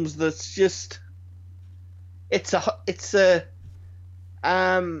films that's just it's a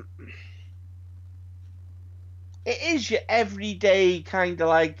it is your everyday kind of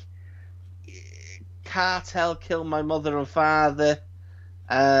like cartel kill my mother and father.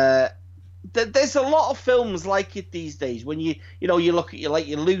 There's a lot of films like it these days. When you look at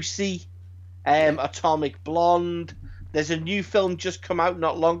your Lucy, Atomic Blonde. There's a new film just come out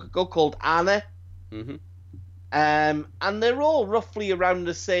not long ago called Anna. Mm-hmm. And they're all roughly around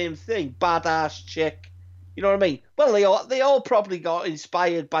the same thing. Badass chick. You know what I mean? Well, they all probably got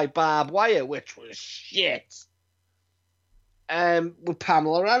inspired by Barbed Wire, which was shit. With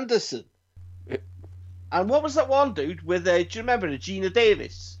Pamela Anderson. And what was that one, dude, with, do you remember Gina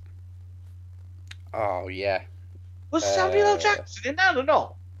Davis? Oh, yeah. Was Samuel L. Jackson in that or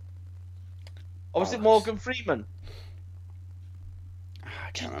not? Or was it Morgan Freeman?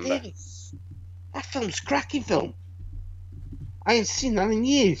 I can't Gina remember. Davis. That film's a cracking film. I ain't seen that in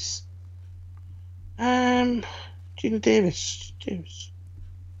years. Gina Davis.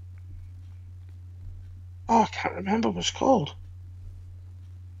 Oh, I can't remember what it's called.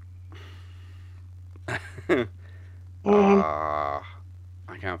 I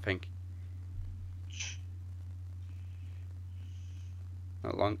can't think.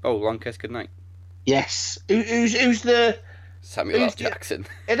 Not long. Oh, Long Kiss Goodnight. Yes. Who's the... Samuel L. Jackson.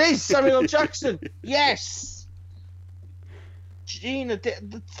 It is Samuel L. Jackson. Yes. Gina,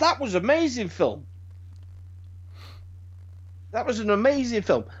 that was an amazing film. That was an amazing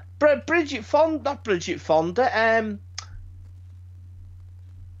film. Bridget Fonda, not Bridget Fonda.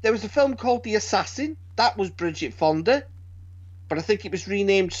 There was a film called The Assassin. That was Bridget Fonda, but I think it was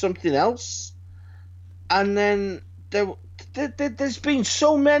renamed something else. And then there's been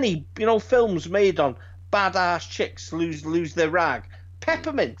so many, films made on badass chicks lose their rag.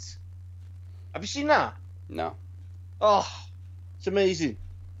 Peppermint. Have you seen that? No. Oh, it's amazing.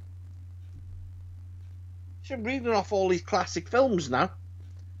 So I'm reading off all these classic films now,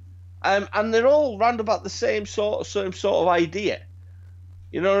 and they're all round about the same sort of idea.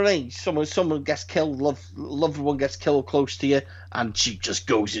 You know what I mean? Someone gets killed, loved one gets killed close to you, and she just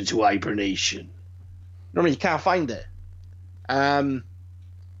goes into hibernation. You know what I mean? You can't find it.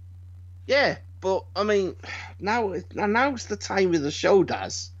 Yeah, but I mean, now's the time with the show,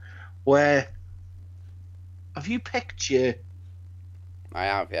 Daz, where have you picked your? I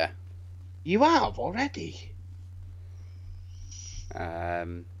have, yeah. You have already.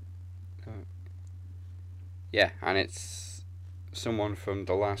 Yeah, and it's someone from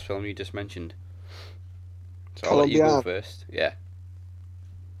the last film you just mentioned. So I'll let Colombian. you go first. Yeah.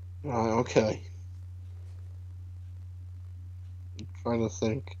 Right, okay. I'm trying to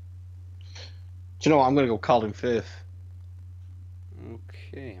think. Do you know what? I'm going to go Colin Firth.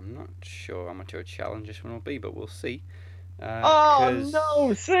 Okay, I'm not sure how much of a challenge this one will be, but we'll see. Oh,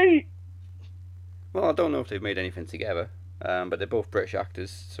 no, see? Well, I don't know if they've made anything together, but they're both British actors,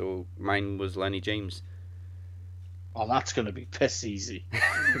 so mine was Lenny James. Oh, that's going to be piss easy.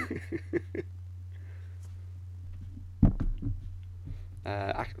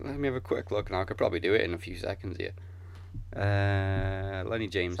 Let me have a quick look, and I could probably do it in a few seconds here. Lenny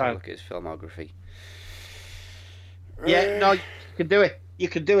James, Sorry. look at his filmography. Yeah, no, you can do it. You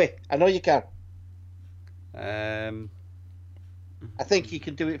can do it. I know you can. I think you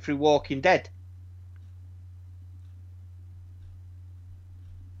can do it through Walking Dead.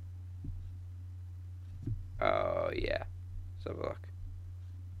 Oh, yeah. Let's have a look.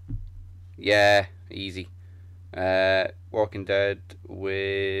 Yeah, easy. Walking Dead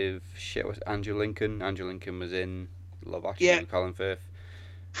with was Andrew Lincoln. Andrew Lincoln was in Love Actually Yeah. with Colin Firth.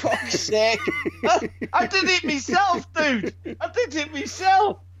 Fuck's sake. I did it myself, dude. I did it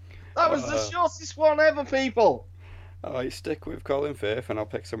myself. That was the shortest one ever, people. Oh, you stick with Colin Firth and I'll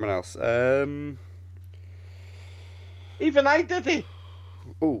pick someone else. Even I did it.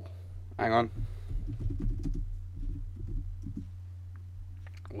 Oh, hang on.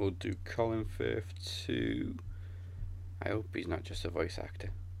 We'll do Colin Firth too. I hope he's not just a voice actor.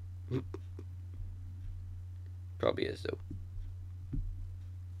 Probably is though.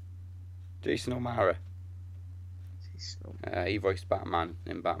 Jason O'Mara. He voiced Batman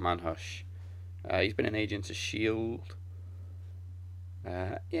in Batman Hush. He's been in Agents of S.H.I.E.L.D.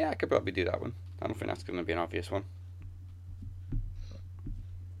 Yeah, I could probably do that one. I don't think that's going to be an obvious one.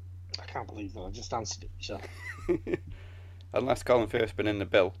 I can't believe that. I just answered it myself. Unless Colin Firth's been in The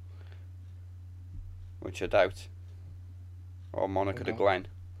Bill. Which I doubt. Or Monica de Glen.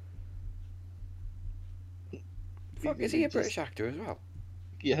 Fuck, is he a British actor as well?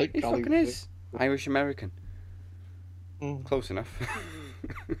 Yeah, He fucking is. Irish American. Mm. Close enough.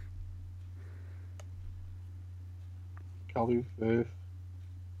 Colin Firth.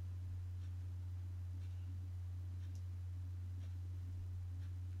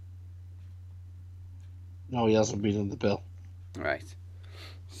 No, he hasn't been in The Bill. Right.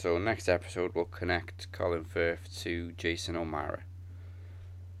 So next episode we'll connect Colin Firth to Jason O'Mara.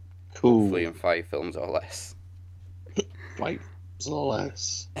 Cool. Hopefully in 5 films or less. Like, or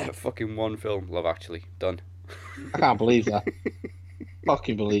less. Fucking 1 film, Love Actually. Done. I can't believe that.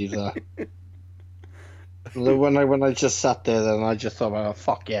 Fucking believe that. When I just sat there, then I just thought, oh,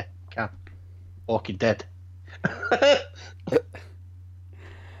 fuck yeah, can't. Walking Dead.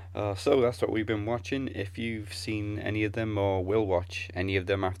 So that's what we've been watching. If you've seen any of them or will watch any of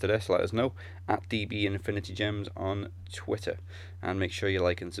them after this, let us know at DB Infinity Gems on Twitter. And make sure you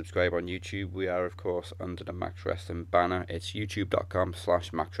like and subscribe on YouTube. We are, of course, under the Max Wrestling banner. It's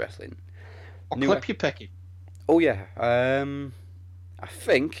youtube.com/Max Wrestling. What clip you picking? Oh, yeah. I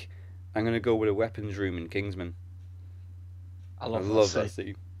think I'm going to go with a weapons room in Kingsman. I love that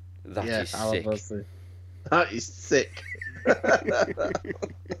scene. That is sick. That is sick.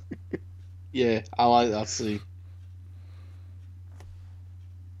 Yeah, I like that scene.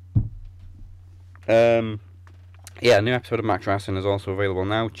 Yeah, a new episode of Max Wrestling is also available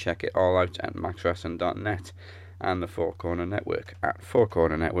now. Check it all out at maxwrestling.net and the Four Corner Network at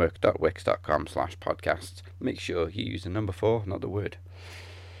fourcornernetwork.wix.com/podcasts. Make sure you use the number 4, not the word.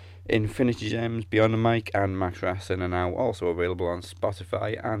 Infinity Gems, Beyond the Mic, and Max Wrestling are now also available on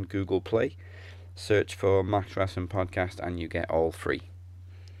Spotify and Google Play. Search for Max Wrestling Podcast and you get all 3.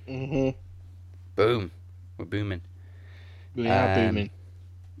 Mm-hmm. Boom. We're booming. We are booming.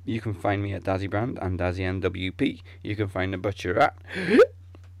 You can find me at Dazzy Brand and Dazzy NWP. You can find the butcher at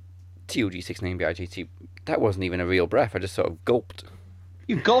TOG69BIJT. That wasn't even a real breath. I just sort of gulped.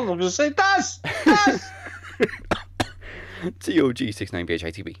 You've gone. I'm going to say Daz! Daz!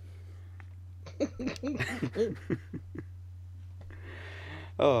 TOG69BHITB.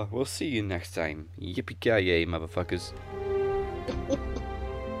 Oh, we'll see you next time. Yippee-ki-yay, motherfuckers.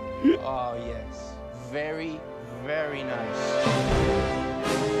 Oh, yes. Very, very nice.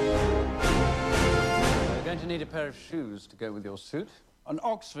 You're going to need a pair of shoes to go with your suit. An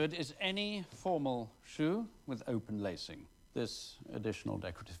Oxford is any formal shoe with open lacing. This additional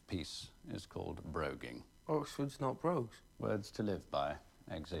decorative piece is called broguing. Oxford's not brogues. Words to live by,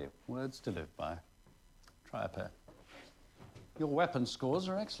 Eggsy. Words to live by. Try a pair. Your weapon scores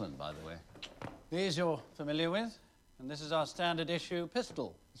are excellent, by the way. These you're familiar with, and this is our standard issue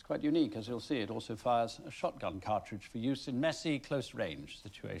pistol. It's quite unique, as you'll see. It also fires a shotgun cartridge for use in messy, close-range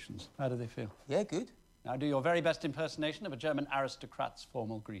situations. How do they feel? Yeah, good. Now do your very best impersonation of a German aristocrat's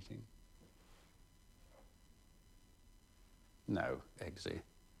formal greeting. No, Eggsy.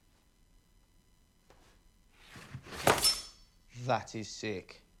 That is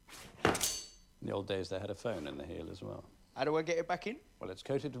sick. In the old days, they had a phone in the heel as well. How do I get it back in? Well, it's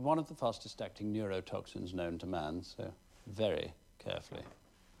coated with one of the fastest-acting neurotoxins known to man, so very carefully.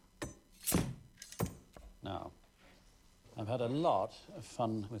 Now, I've had a lot of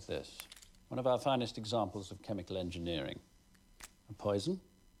fun with this. One of our finest examples of chemical engineering. A poison,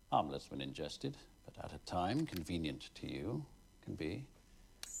 harmless when ingested, but at a time convenient to you, can be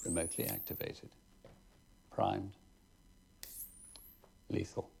remotely activated, primed,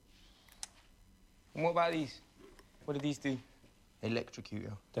 lethal. And what about these? What do these do? Electrocute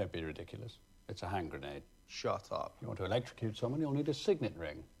you. Don't be ridiculous. It's a hand grenade. Shut up. If you want to electrocute someone, you'll need a signet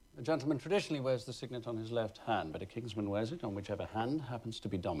ring. A gentleman traditionally wears the signet on his left hand, but a Kingsman wears it on whichever hand happens to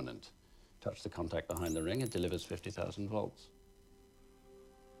be dominant. Touch the contact behind the ring, it delivers 50,000 volts.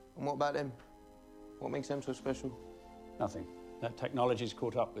 And what about them? What makes them so special? Nothing. That technology's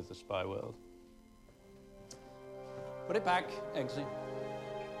caught up with the spy world. Put it back, Eggsy.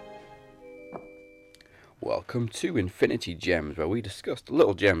 Welcome to Infinity Gems, where we discuss the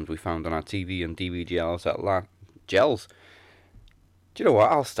little gems we found on our TV and DVDs at Gels. Do you know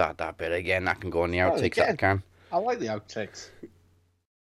what? I'll start that bit again. That can go on the outtakes. That can. I like the outtakes.